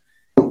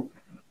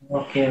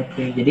 Oke.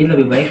 Jadi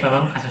lebih baik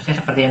memang kasusnya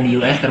seperti yang di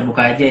US,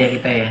 terbuka aja ya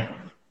kita ya.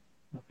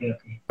 Oke.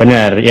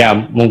 Benar, ya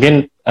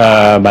mungkin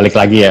balik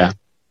lagi ya,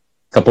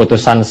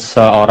 keputusan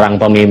seorang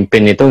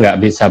pemimpin itu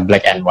nggak bisa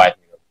black and white.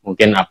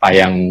 Mungkin apa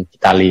yang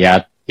kita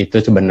lihat itu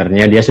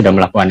sebenarnya dia sudah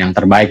melakukan yang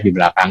terbaik di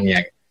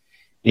belakangnya.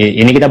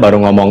 Ini kita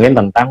baru ngomongin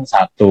tentang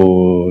satu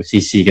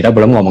sisi, kita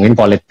belum ngomongin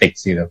politik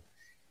gitu.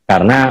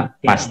 Karena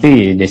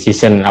pasti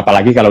decision,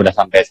 apalagi kalau udah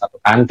sampai satu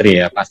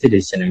country ya, pasti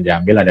decision yang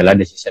diambil adalah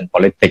decision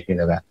politik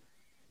gitu kan.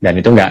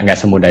 Dan itu nggak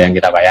semudah yang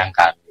kita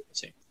bayangkan gitu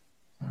sih.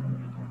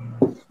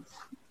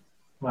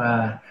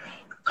 Wah,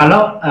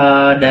 kalau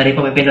dari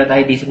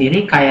pemimpin.id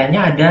sendiri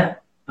kayaknya ada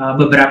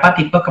beberapa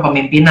tipe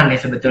kepemimpinan ya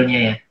sebetulnya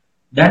ya.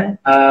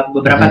 Dan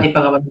beberapa tipe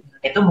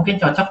kepemimpinan itu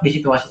mungkin cocok di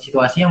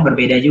situasi-situasi yang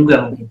berbeda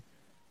juga mungkin.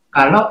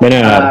 Kalau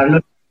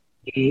lu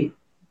di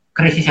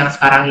krisis yang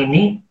sekarang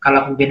ini,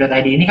 kalau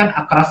pemimpin.id ini kan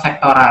across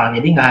sektoral,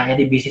 jadi nggak hanya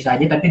di bisnis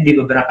aja, tapi di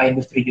beberapa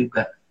industri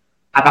juga.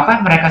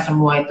 Apakah mereka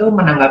semua itu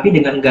menanggapi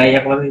dengan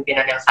gaya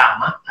kepemimpinan yang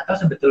sama, atau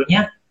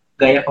sebetulnya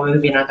gaya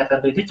kepemimpinan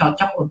tertentu itu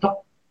cocok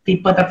untuk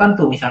tipe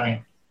tertentu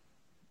misalnya?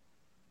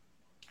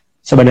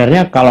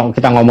 Sebenarnya kalau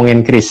kita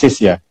ngomongin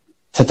krisis ya,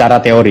 secara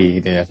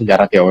teori gitu ya,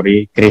 secara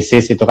teori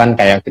krisis itu kan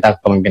kayak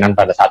kita kepemimpinan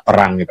pada saat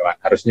perang gitu kan.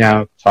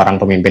 Harusnya seorang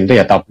pemimpin itu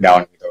ya top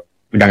down gitu.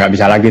 Udah nggak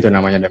bisa lagi tuh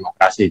namanya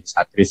demokrasi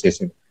saat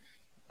krisis gitu.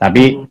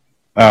 Tapi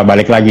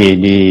balik lagi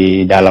di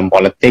dalam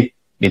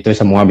politik itu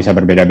semua bisa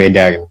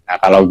berbeda-beda gitu.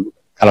 Nah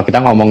kalau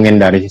kita ngomongin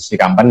dari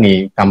sisi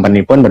company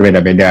pun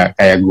berbeda-beda.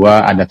 Kayak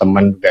gua ada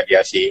teman juga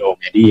dia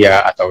CEO media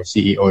atau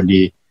CEO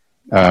di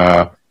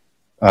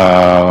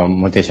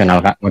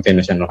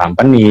multinational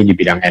company di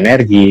bidang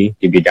energi,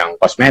 di bidang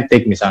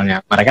kosmetik misalnya.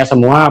 Mereka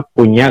semua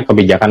punya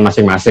kebijakan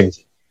masing-masing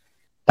sih.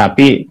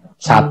 Tapi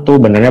satu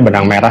benarnya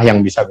benang merah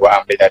yang bisa gue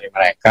ambil dari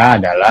mereka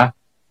adalah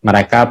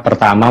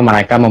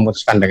mereka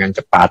memutuskan dengan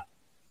cepat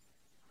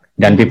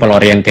dan people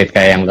oriented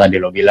kayak yang tadi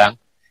lo bilang.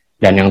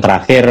 Dan yang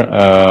terakhir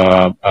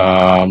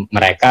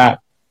mereka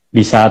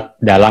bisa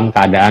dalam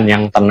keadaan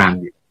yang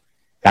tenang gitu.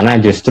 Karena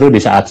justru di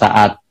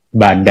saat-saat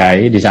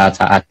badai, di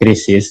saat-saat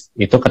krisis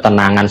itu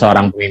ketenangan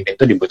seorang pemimpin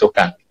itu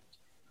dibutuhkan.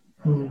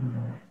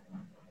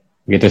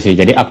 Gitu sih.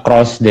 Jadi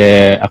across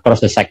the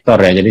sector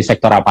ya. Jadi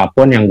sektor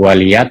apapun yang gue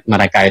lihat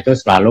mereka itu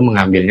selalu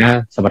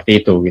mengambilnya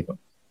seperti itu gitu.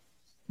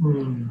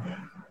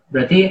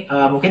 Berarti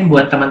mungkin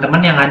buat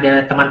teman-teman yang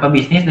ada teman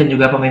pebisnis dan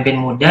juga pemimpin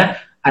muda,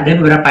 ada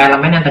beberapa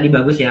elemen yang tadi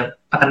bagus ya.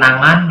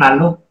 Ketenangan,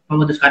 lalu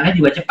memutuskannya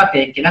juga cepat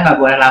ya. Kita nggak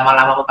boleh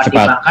lama-lama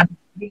mempertimbangkan.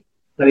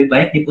 Lebih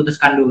baik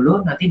diputuskan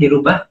dulu, nanti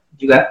dirubah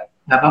juga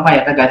nggak apa-apa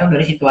ya. Tergantung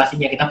dari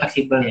situasinya, kita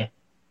fleksibel ya.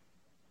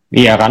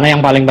 Iya, karena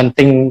yang paling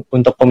penting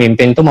untuk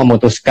pemimpin itu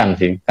memutuskan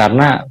sih.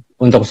 Karena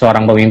untuk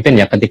seorang pemimpin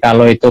ya, ketika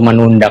lo itu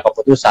menunda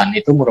keputusan,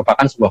 itu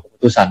merupakan sebuah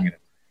keputusan gitu.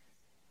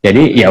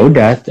 Jadi ya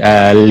udah,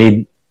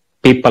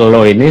 people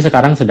lo ini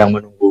sekarang sedang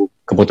menunggu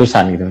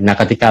keputusan gitu. Nah,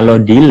 ketika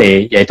lo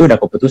delay, ya itu udah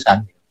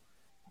keputusan.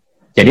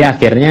 Jadi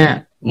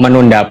akhirnya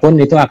menunda pun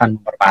itu akan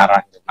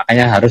memperparah. Gitu.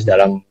 Makanya harus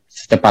dalam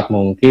secepat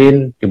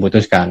mungkin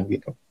diputuskan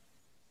gitu.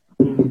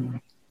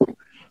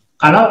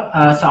 Kalau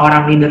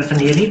seorang leader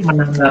sendiri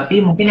menanggapi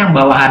mungkin yang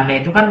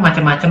bawahannya itu kan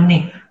macam-macam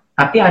nih,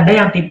 tapi ada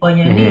yang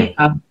tipenya ini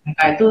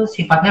mereka itu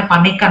sifatnya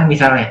panikan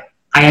misalnya,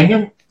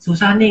 kayaknya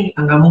susah nih,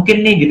 nggak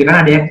mungkin nih gitu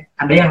kan,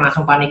 ada yang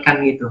langsung panikan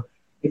gitu.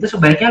 Itu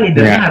sebaiknya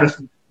leadernya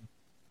harus.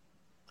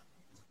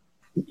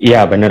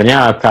 Iya,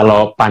 benernya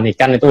kalau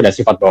panikan itu udah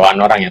sifat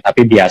bawaan orang ya,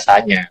 tapi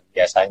biasanya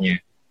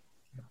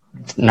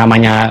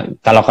namanya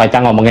kalau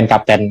kita ngomongin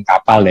kapten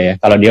kapal deh ya,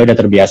 kalau dia udah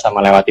terbiasa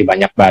melewati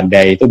banyak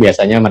badai itu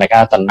biasanya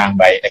mereka tenang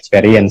by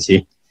experience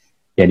sih.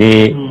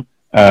 Jadi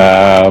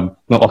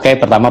oke,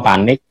 pertama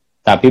panik,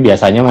 tapi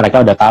biasanya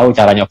mereka udah tahu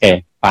caranya.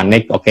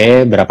 Panik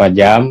berapa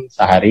jam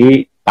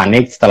sehari,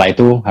 panik setelah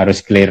itu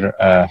harus clear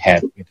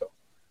head gitu.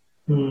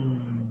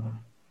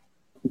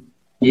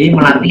 Jadi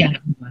melatih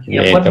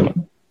ya pun gitu.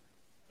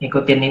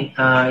 Ikutin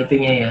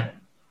itunya ya,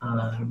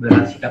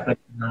 bersikap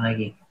lebih tenang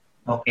lagi.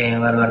 Oke,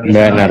 luar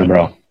biasa. Benar,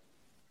 bro.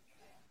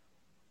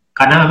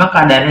 Karena memang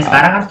keadaannya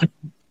sekarang kan cukup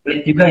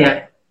sulit juga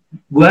ya.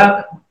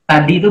 Gua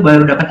tadi itu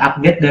baru dapat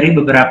update dari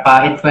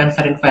beberapa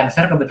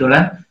influencer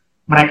kebetulan.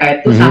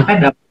 Mereka itu sampai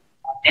dapat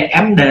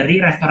DM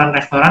dari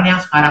restoran-restoran yang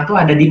sekarang tuh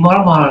ada di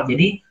mall-mall.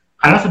 Jadi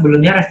kalau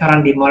sebelumnya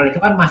restoran di mall itu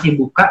kan masih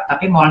buka,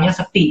 tapi mallnya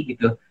sepi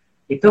gitu.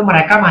 Itu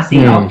mereka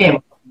masih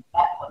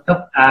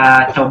untuk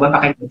coba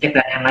pakai Gojek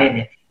dan yang lain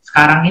ya.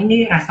 Sekarang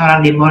ini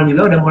restoran di mall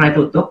juga udah mulai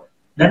tutup.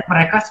 Dan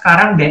mereka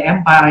sekarang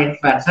DM para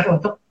influencer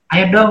untuk,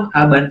 ayo dong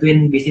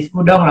bantuin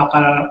bisnisku dong,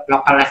 lokal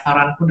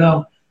restoranku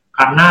dong.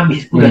 Karena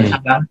bisnisku udah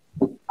susah banget,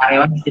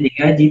 karyawan mesti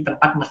digaji,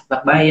 tempat mesti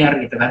tetap bayar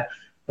gitu kan.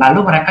 Lalu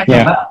mereka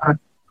coba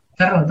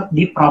influencer untuk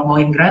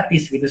dipromoin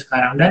gratis gitu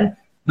sekarang. Dan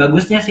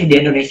bagusnya sih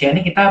di Indonesia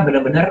ini kita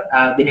benar-benar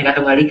Bhinneka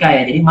Tunggal Ika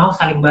ya, jadi mau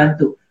saling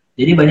bantu.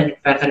 Jadi banyak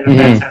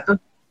influencer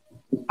tuh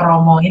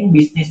promoin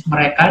bisnis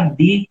mereka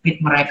di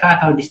feed mereka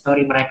atau di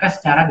story mereka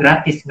secara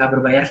gratis, nggak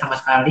berbayar sama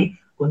sekali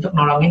untuk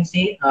nolongin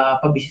si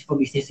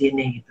pebisnis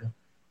ini gitu.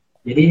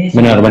 Jadi ini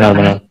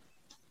benar.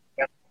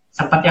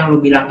 Sempat yang lu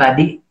bilang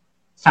tadi,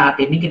 saat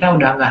ini kita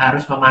udah nggak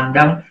harus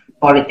memandang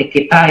politik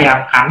kita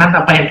yang kanan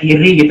apa yang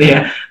kiri gitu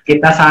ya.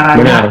 Kita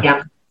sarannya yang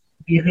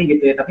kiri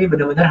gitu ya, tapi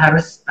benar-benar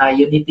harus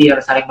unity,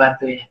 harus saling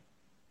bantu ya.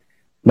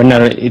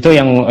 Benar, itu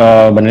yang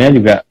benernya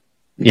juga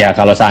ya,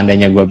 kalau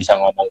seandainya gue bisa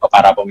ngomong ke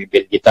para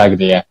pemimpin kita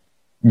gitu ya,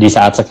 di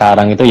saat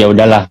sekarang itu ya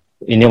udahlah,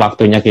 ini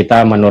waktunya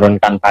kita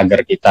menurunkan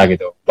pagar kita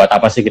gitu. Buat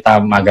apa sih kita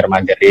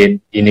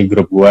mager-magerin, ini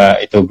grup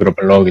gue, itu grup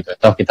lo gitu.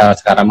 Toh kita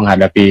sekarang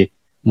menghadapi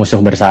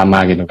musuh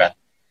bersama gitu kan.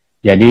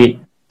 Jadi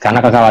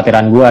karena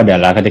kekhawatiran gue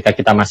adalah ketika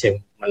kita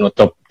masih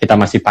menutup, kita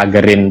masih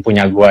pagerin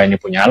punya gue, ini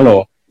punya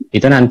lo,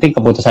 itu nanti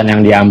keputusan yang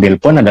diambil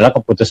pun adalah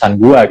keputusan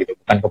gue gitu,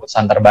 bukan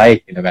keputusan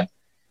terbaik gitu kan.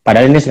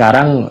 Padahal ini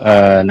sekarang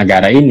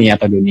negara ini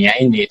atau dunia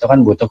ini itu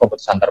kan butuh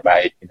keputusan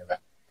terbaik gitu kan.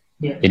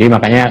 Yeah. Jadi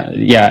makanya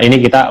ya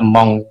ini kita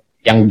emong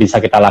yang bisa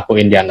kita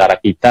lakuin di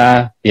antara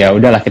kita, ya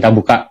udahlah kita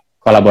buka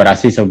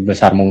kolaborasi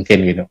sebesar mungkin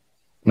gitu.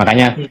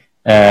 Makanya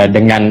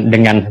dengan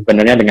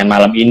benernya dengan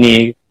malam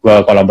ini gue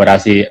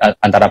kolaborasi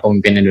antara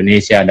pemimpin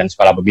Indonesia dan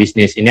sekolah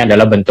pebisnis, ini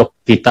adalah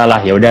bentuk kita lah,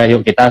 ya udah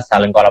yuk kita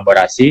saling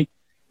kolaborasi,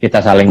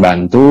 kita saling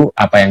bantu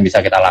apa yang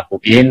bisa kita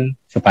lakuin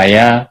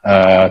supaya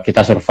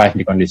kita survive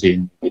di kondisi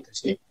ini gitu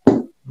sih.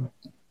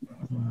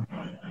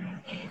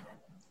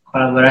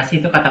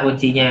 Kolaborasi itu kata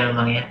kuncinya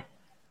emang ya.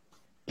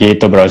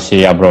 Gitu bro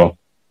sih ya bro.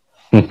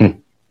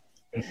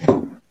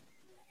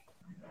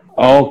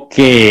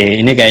 Oke,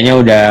 ini kayaknya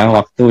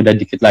waktu udah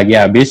dikit lagi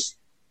habis.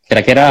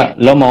 Kira-kira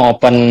lo mau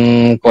open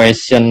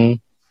question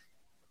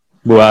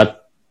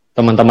buat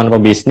teman-teman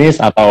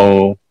pebisnis,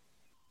 atau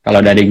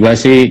kalau dari gua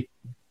sih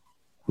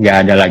nggak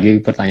ada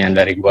lagi pertanyaan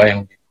dari gue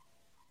yang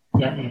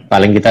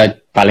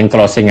paling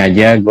closing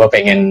aja. Gue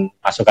pengen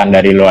masukan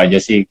dari lo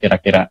aja sih,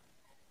 kira-kira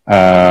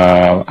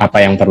apa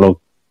yang perlu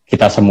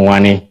kita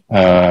semua nih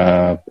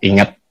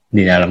ingat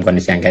di dalam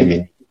kondisi yang kayak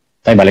gini.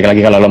 Tapi balik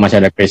lagi, kalau lo masih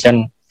ada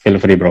question, feel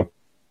free bro.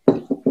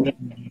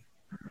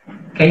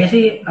 Kayaknya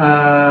sih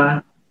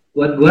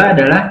buat gue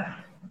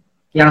adalah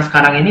yang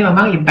sekarang ini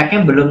memang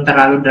impact-nya belum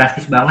terlalu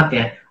drastis banget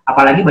ya.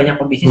 Apalagi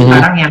banyak pebisnis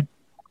sekarang yang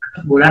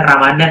bulan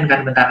Ramadan kan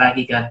bentar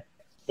lagi kan.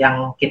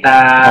 Yang kita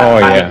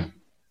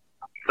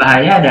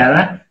bahaya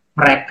adalah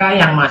mereka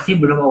yang masih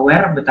belum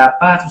aware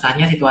betapa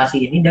susahnya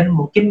situasi ini dan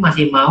mungkin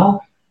masih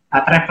mau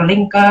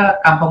traveling ke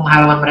kampung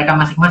halaman mereka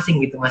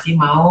masing-masing gitu, masih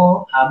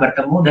mau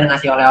bertemu dan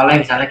ngasih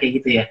oleh-oleh misalnya kayak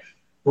gitu ya.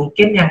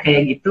 Mungkin yang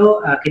kayak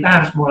gitu kita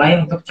harus mulai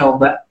untuk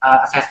coba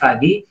assess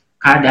lagi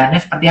keadaannya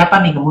seperti apa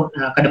nih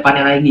ke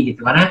depannya lagi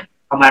gitu. Karena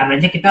kemarin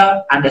aja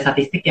kita ada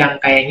statistik yang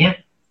kayaknya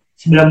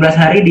 19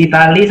 hari di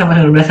Italia sama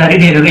 19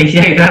 hari di Indonesia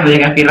itu kan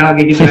banyak yang viral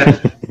kayak gitu kan.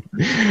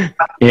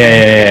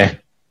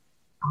 Iya.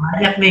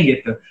 Banyak nih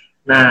gitu.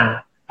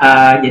 Nah,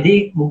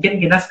 jadi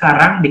mungkin kita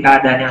sekarang di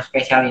keadaan yang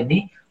spesial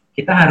ini,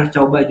 kita harus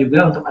coba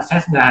juga untuk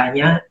assess nggak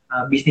hanya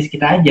bisnis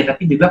kita aja,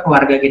 tapi juga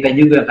keluarga kita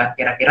juga kan.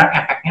 Kira-kira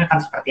efeknya akan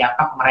seperti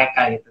apa ke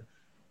mereka gitu.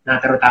 Nah,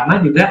 terutama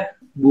juga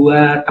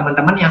buat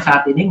teman-teman yang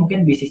saat ini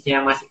mungkin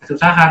bisnisnya masih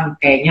kesusahan,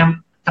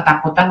 kayaknya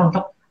ketakutan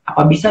untuk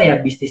apa bisa ya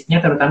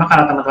bisnisnya, terutama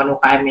kalau teman-teman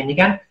UKM ini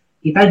kan,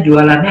 kita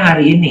jualannya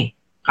hari ini.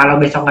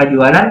 Kalau besok nggak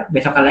jualan,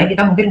 besok lagi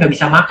kita mungkin nggak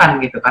bisa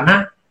makan gitu,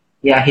 karena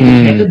ya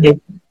hidupnya itu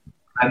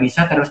nggak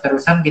bisa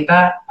terus-terusan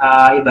kita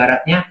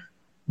ibaratnya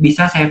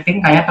bisa saving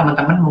kayak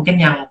teman-teman mungkin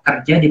yang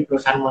kerja di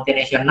perusahaan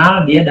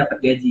multinasional, dia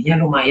dapat gajinya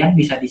lumayan,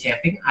 bisa di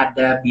saving,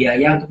 ada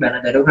biaya untuk dana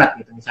darurat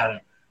gitu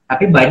misalnya.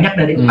 Tapi banyak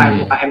dari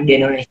UKM di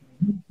Indonesia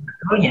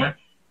sebetulnya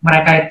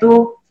mereka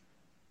itu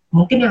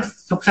mungkin yang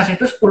sukses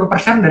itu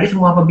 10% dari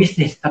semua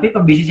pebisnis, tapi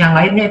pebisnis yang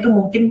lainnya itu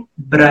mungkin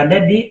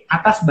berada di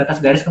atas batas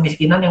garis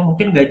kemiskinan yang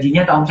mungkin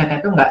gajinya atau omsetnya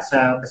itu nggak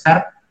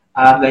sebesar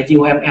gaji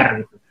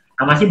UMR gitu.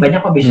 Nah, masih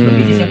banyak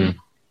pebisnis yang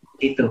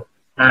itu.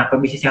 Nah,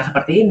 pebisnis yang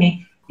seperti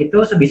ini itu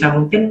sebisa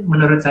mungkin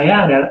menurut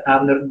saya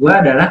menurut gue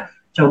adalah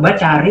coba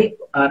cari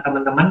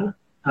teman-teman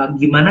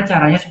gimana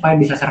caranya supaya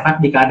bisa survive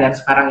di keadaan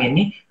sekarang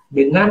ini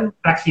dengan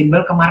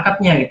fleksibel ke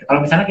marketnya gitu. Kalau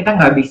misalnya kita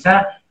nggak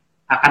bisa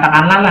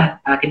katakanlah lah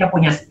kita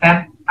punya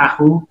stand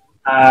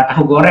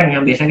tahu goreng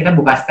yang biasanya kita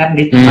buka stand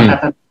di tempat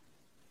tertentu,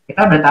 kita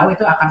udah tahu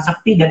itu akan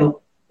sepi dan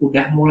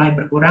udah mulai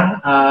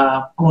berkurang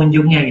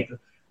pengunjungnya gitu.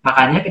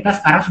 Makanya kita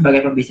sekarang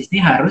sebagai pebisnis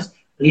ini harus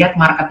lihat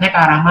marketnya ke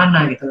arah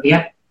mana gitu,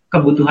 lihat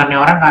kebutuhannya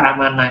orang ke arah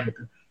mana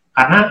gitu.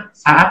 Karena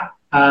saat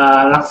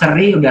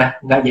luxury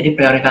udah nggak jadi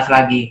prioritas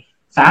lagi,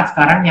 saat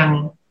sekarang yang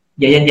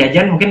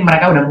jajan-jajan mungkin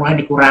mereka udah mulai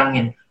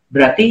dikurangin.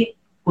 Berarti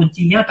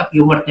kuncinya atau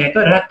keywordnya itu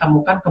adalah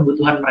temukan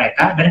kebutuhan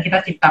mereka dan kita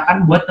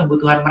ciptakan buat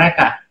kebutuhan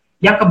mereka.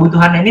 Yang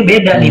kebutuhannya ini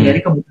beda nih dari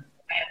kebutuhan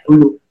saya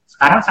dulu.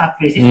 Sekarang saat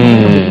krisis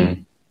mungkin kebutuhan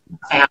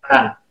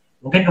kesehatan,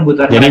 mungkin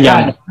kebutuhan mereka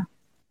ada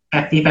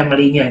happy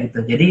family-nya gitu.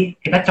 Jadi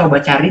kita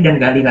coba cari dan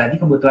gali lagi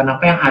kebutuhan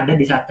apa yang ada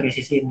di saat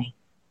krisis ini.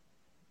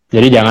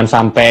 Jadi jangan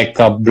sampai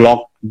ke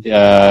blok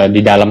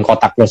di dalam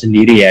kotak lo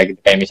sendiri ya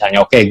gitu. Kayak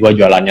misalnya oke, gue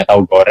jualannya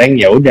tahu goreng,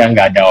 ya udah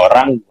nggak ada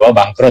orang, gue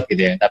bangkrut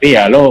gitu ya. Tapi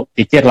ya lo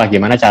pikir lah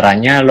gimana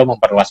caranya lo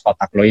memperluas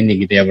kotak lo ini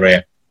gitu ya bro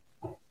ya.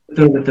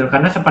 Betul,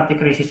 karena seperti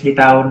krisis di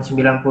tahun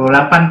 98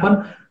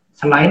 pun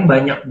selain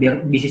banyak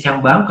bisnis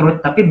yang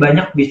bangkrut, tapi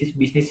banyak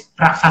bisnis-bisnis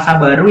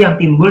raksasa baru yang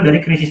timbul dari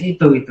krisis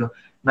itu gitu.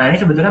 Nah ini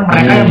sebetulnya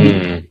mereka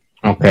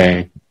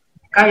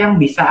mereka yang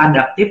bisa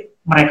adaptif,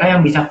 mereka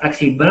yang bisa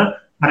fleksibel,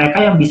 mereka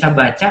yang bisa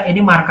baca ini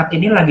market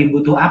ini lagi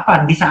butuh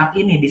apa di saat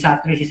ini, di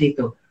saat krisis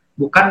itu.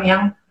 Bukan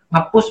yang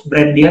nge-push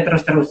brand dia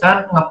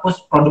terus-terusan,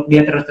 nge-push produk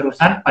dia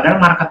terus-terusan,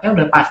 padahal marketnya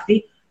udah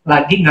pasti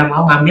lagi nggak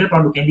mau ngambil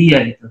produknya dia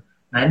gitu.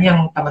 Nah ini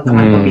yang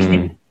teman-teman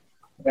pebisnis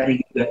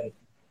dari juga gitu.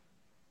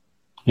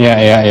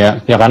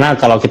 Ya, karena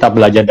kalau kita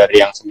belajar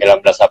dari yang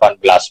 1918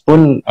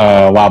 pun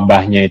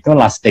wabahnya itu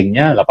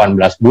lastingnya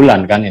 18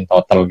 bulan kan in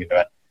total gitu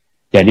kan.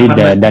 Jadi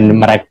dan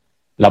mereka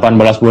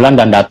 18 bulan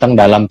dan datang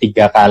dalam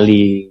 3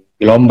 kali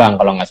gelombang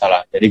kalau nggak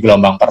salah. Jadi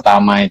gelombang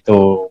pertama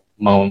itu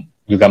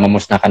juga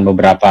memusnahkan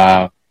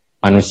beberapa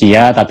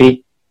manusia, tapi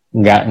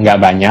nggak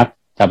banyak.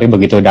 Tapi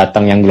begitu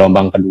datang yang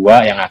gelombang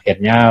kedua, yang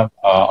akhirnya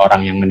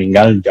orang yang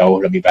meninggal jauh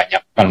lebih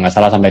banyak. Kalau nggak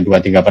salah sampai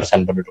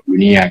 2-3% penduduk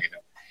dunia gitu.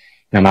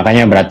 Nah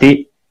makanya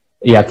berarti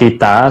ya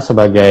kita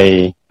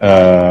sebagai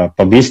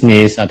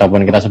pebisnis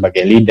ataupun kita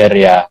sebagai leader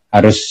ya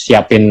harus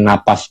siapin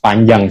napas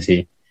panjang sih.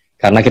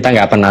 Karena kita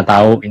nggak pernah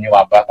tahu ini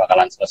wabah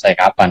bakalan selesai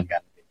kapan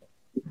kan.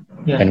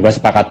 Ya. Dan gue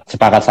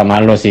sepakat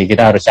sama lo sih,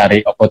 kita harus cari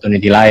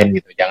opportunity lain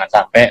gitu. Jangan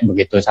sampai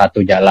begitu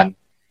satu jalan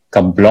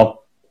ke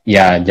blok,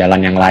 ya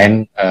jalan yang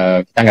lain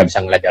kita nggak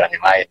bisa ngeliat jalan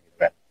yang lain gitu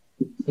kan.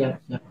 Ya.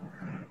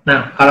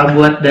 Nah kalau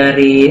buat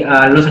dari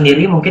lo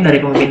sendiri mungkin dari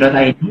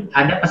pemimpin.id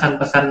ada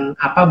pesan-pesan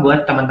apa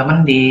buat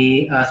teman-teman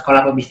di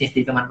sekolah pebisnis,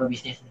 di teman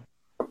pebisnis?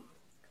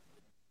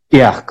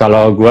 Ya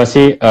kalau gue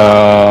sih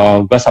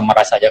gue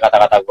samarais aja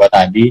kata-kata gue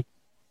tadi.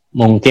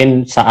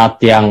 Mungkin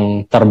saat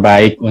yang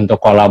terbaik untuk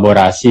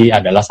kolaborasi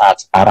adalah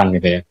saat sekarang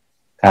gitu ya,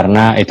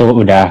 karena itu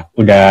udah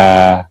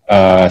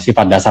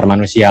sifat dasar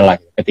manusia lah.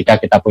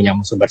 Ketika kita punya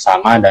musuh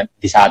bersama dan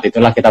di saat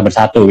itulah kita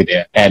bersatu gitu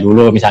ya. Kayak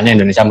dulu misalnya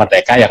Indonesia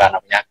merdeka ya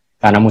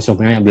karena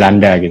musuhnya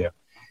Belanda gitu.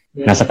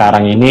 Nah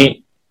sekarang ini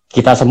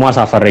kita semua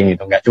suffering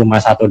gitu, nggak cuma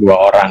 1-2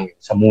 orang,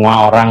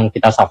 semua orang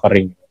kita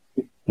suffering.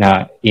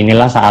 Nah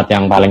inilah saat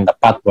yang paling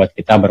tepat buat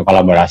kita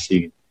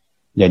berkolaborasi.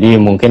 Jadi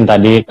mungkin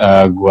tadi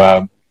gue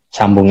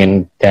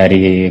sambungin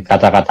dari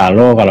kata-kata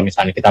lo, kalau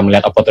misalnya kita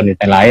melihat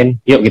opportunity lain,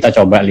 yuk kita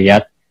coba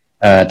lihat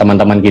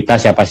teman-teman kita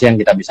siapa sih yang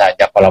kita bisa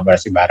ajak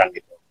kolaborasi bareng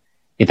gitu.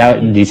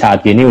 Kita di saat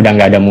ini udah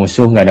nggak ada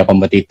musuh, nggak ada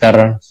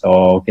kompetitor,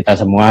 so kita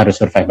semua harus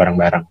survive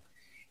bareng-bareng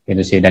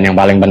gitu sih. Dan yang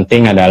paling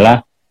penting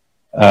adalah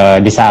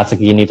di saat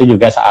segini itu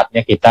juga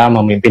saatnya kita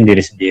memimpin diri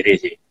sendiri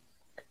sih.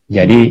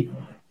 Jadi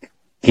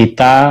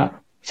kita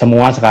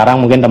semua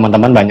sekarang mungkin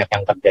teman-teman banyak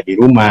yang kerja di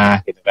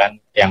rumah gitu kan,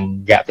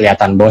 yang nggak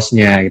kelihatan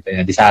bosnya gitu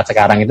ya. Di saat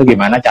sekarang itu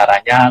gimana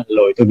caranya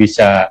lo itu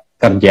bisa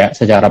kerja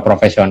secara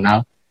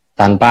profesional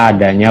tanpa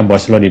adanya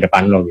bos lo di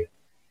depan lo gitu.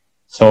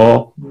 So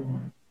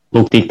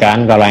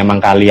buktikan kalau emang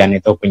kalian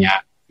itu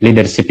punya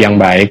leadership yang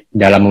baik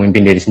dalam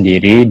memimpin diri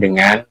sendiri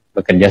dengan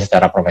bekerja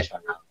secara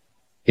profesional.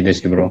 Gitu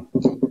sih bro.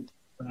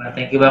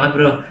 Thank you banget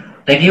bro.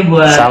 Thank you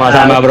buat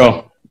sama-sama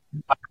bro.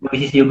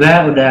 Bisnis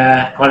juga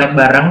udah collab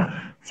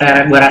bareng.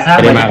 Gue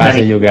rasa terima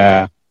kasih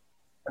juga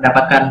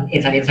mendapatkan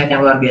insight-insight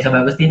yang luar biasa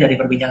bagus nih dari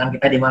perbincangan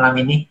kita di malam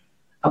ini.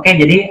 Oke,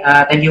 jadi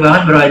thank you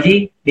banget Bro Haji.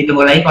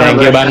 Ditunggu lagi kolaborasi.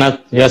 Thank you banget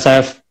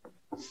Yosef.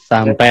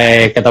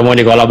 Sampai ketemu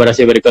di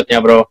kolaborasi berikutnya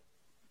Bro.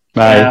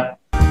 Bye.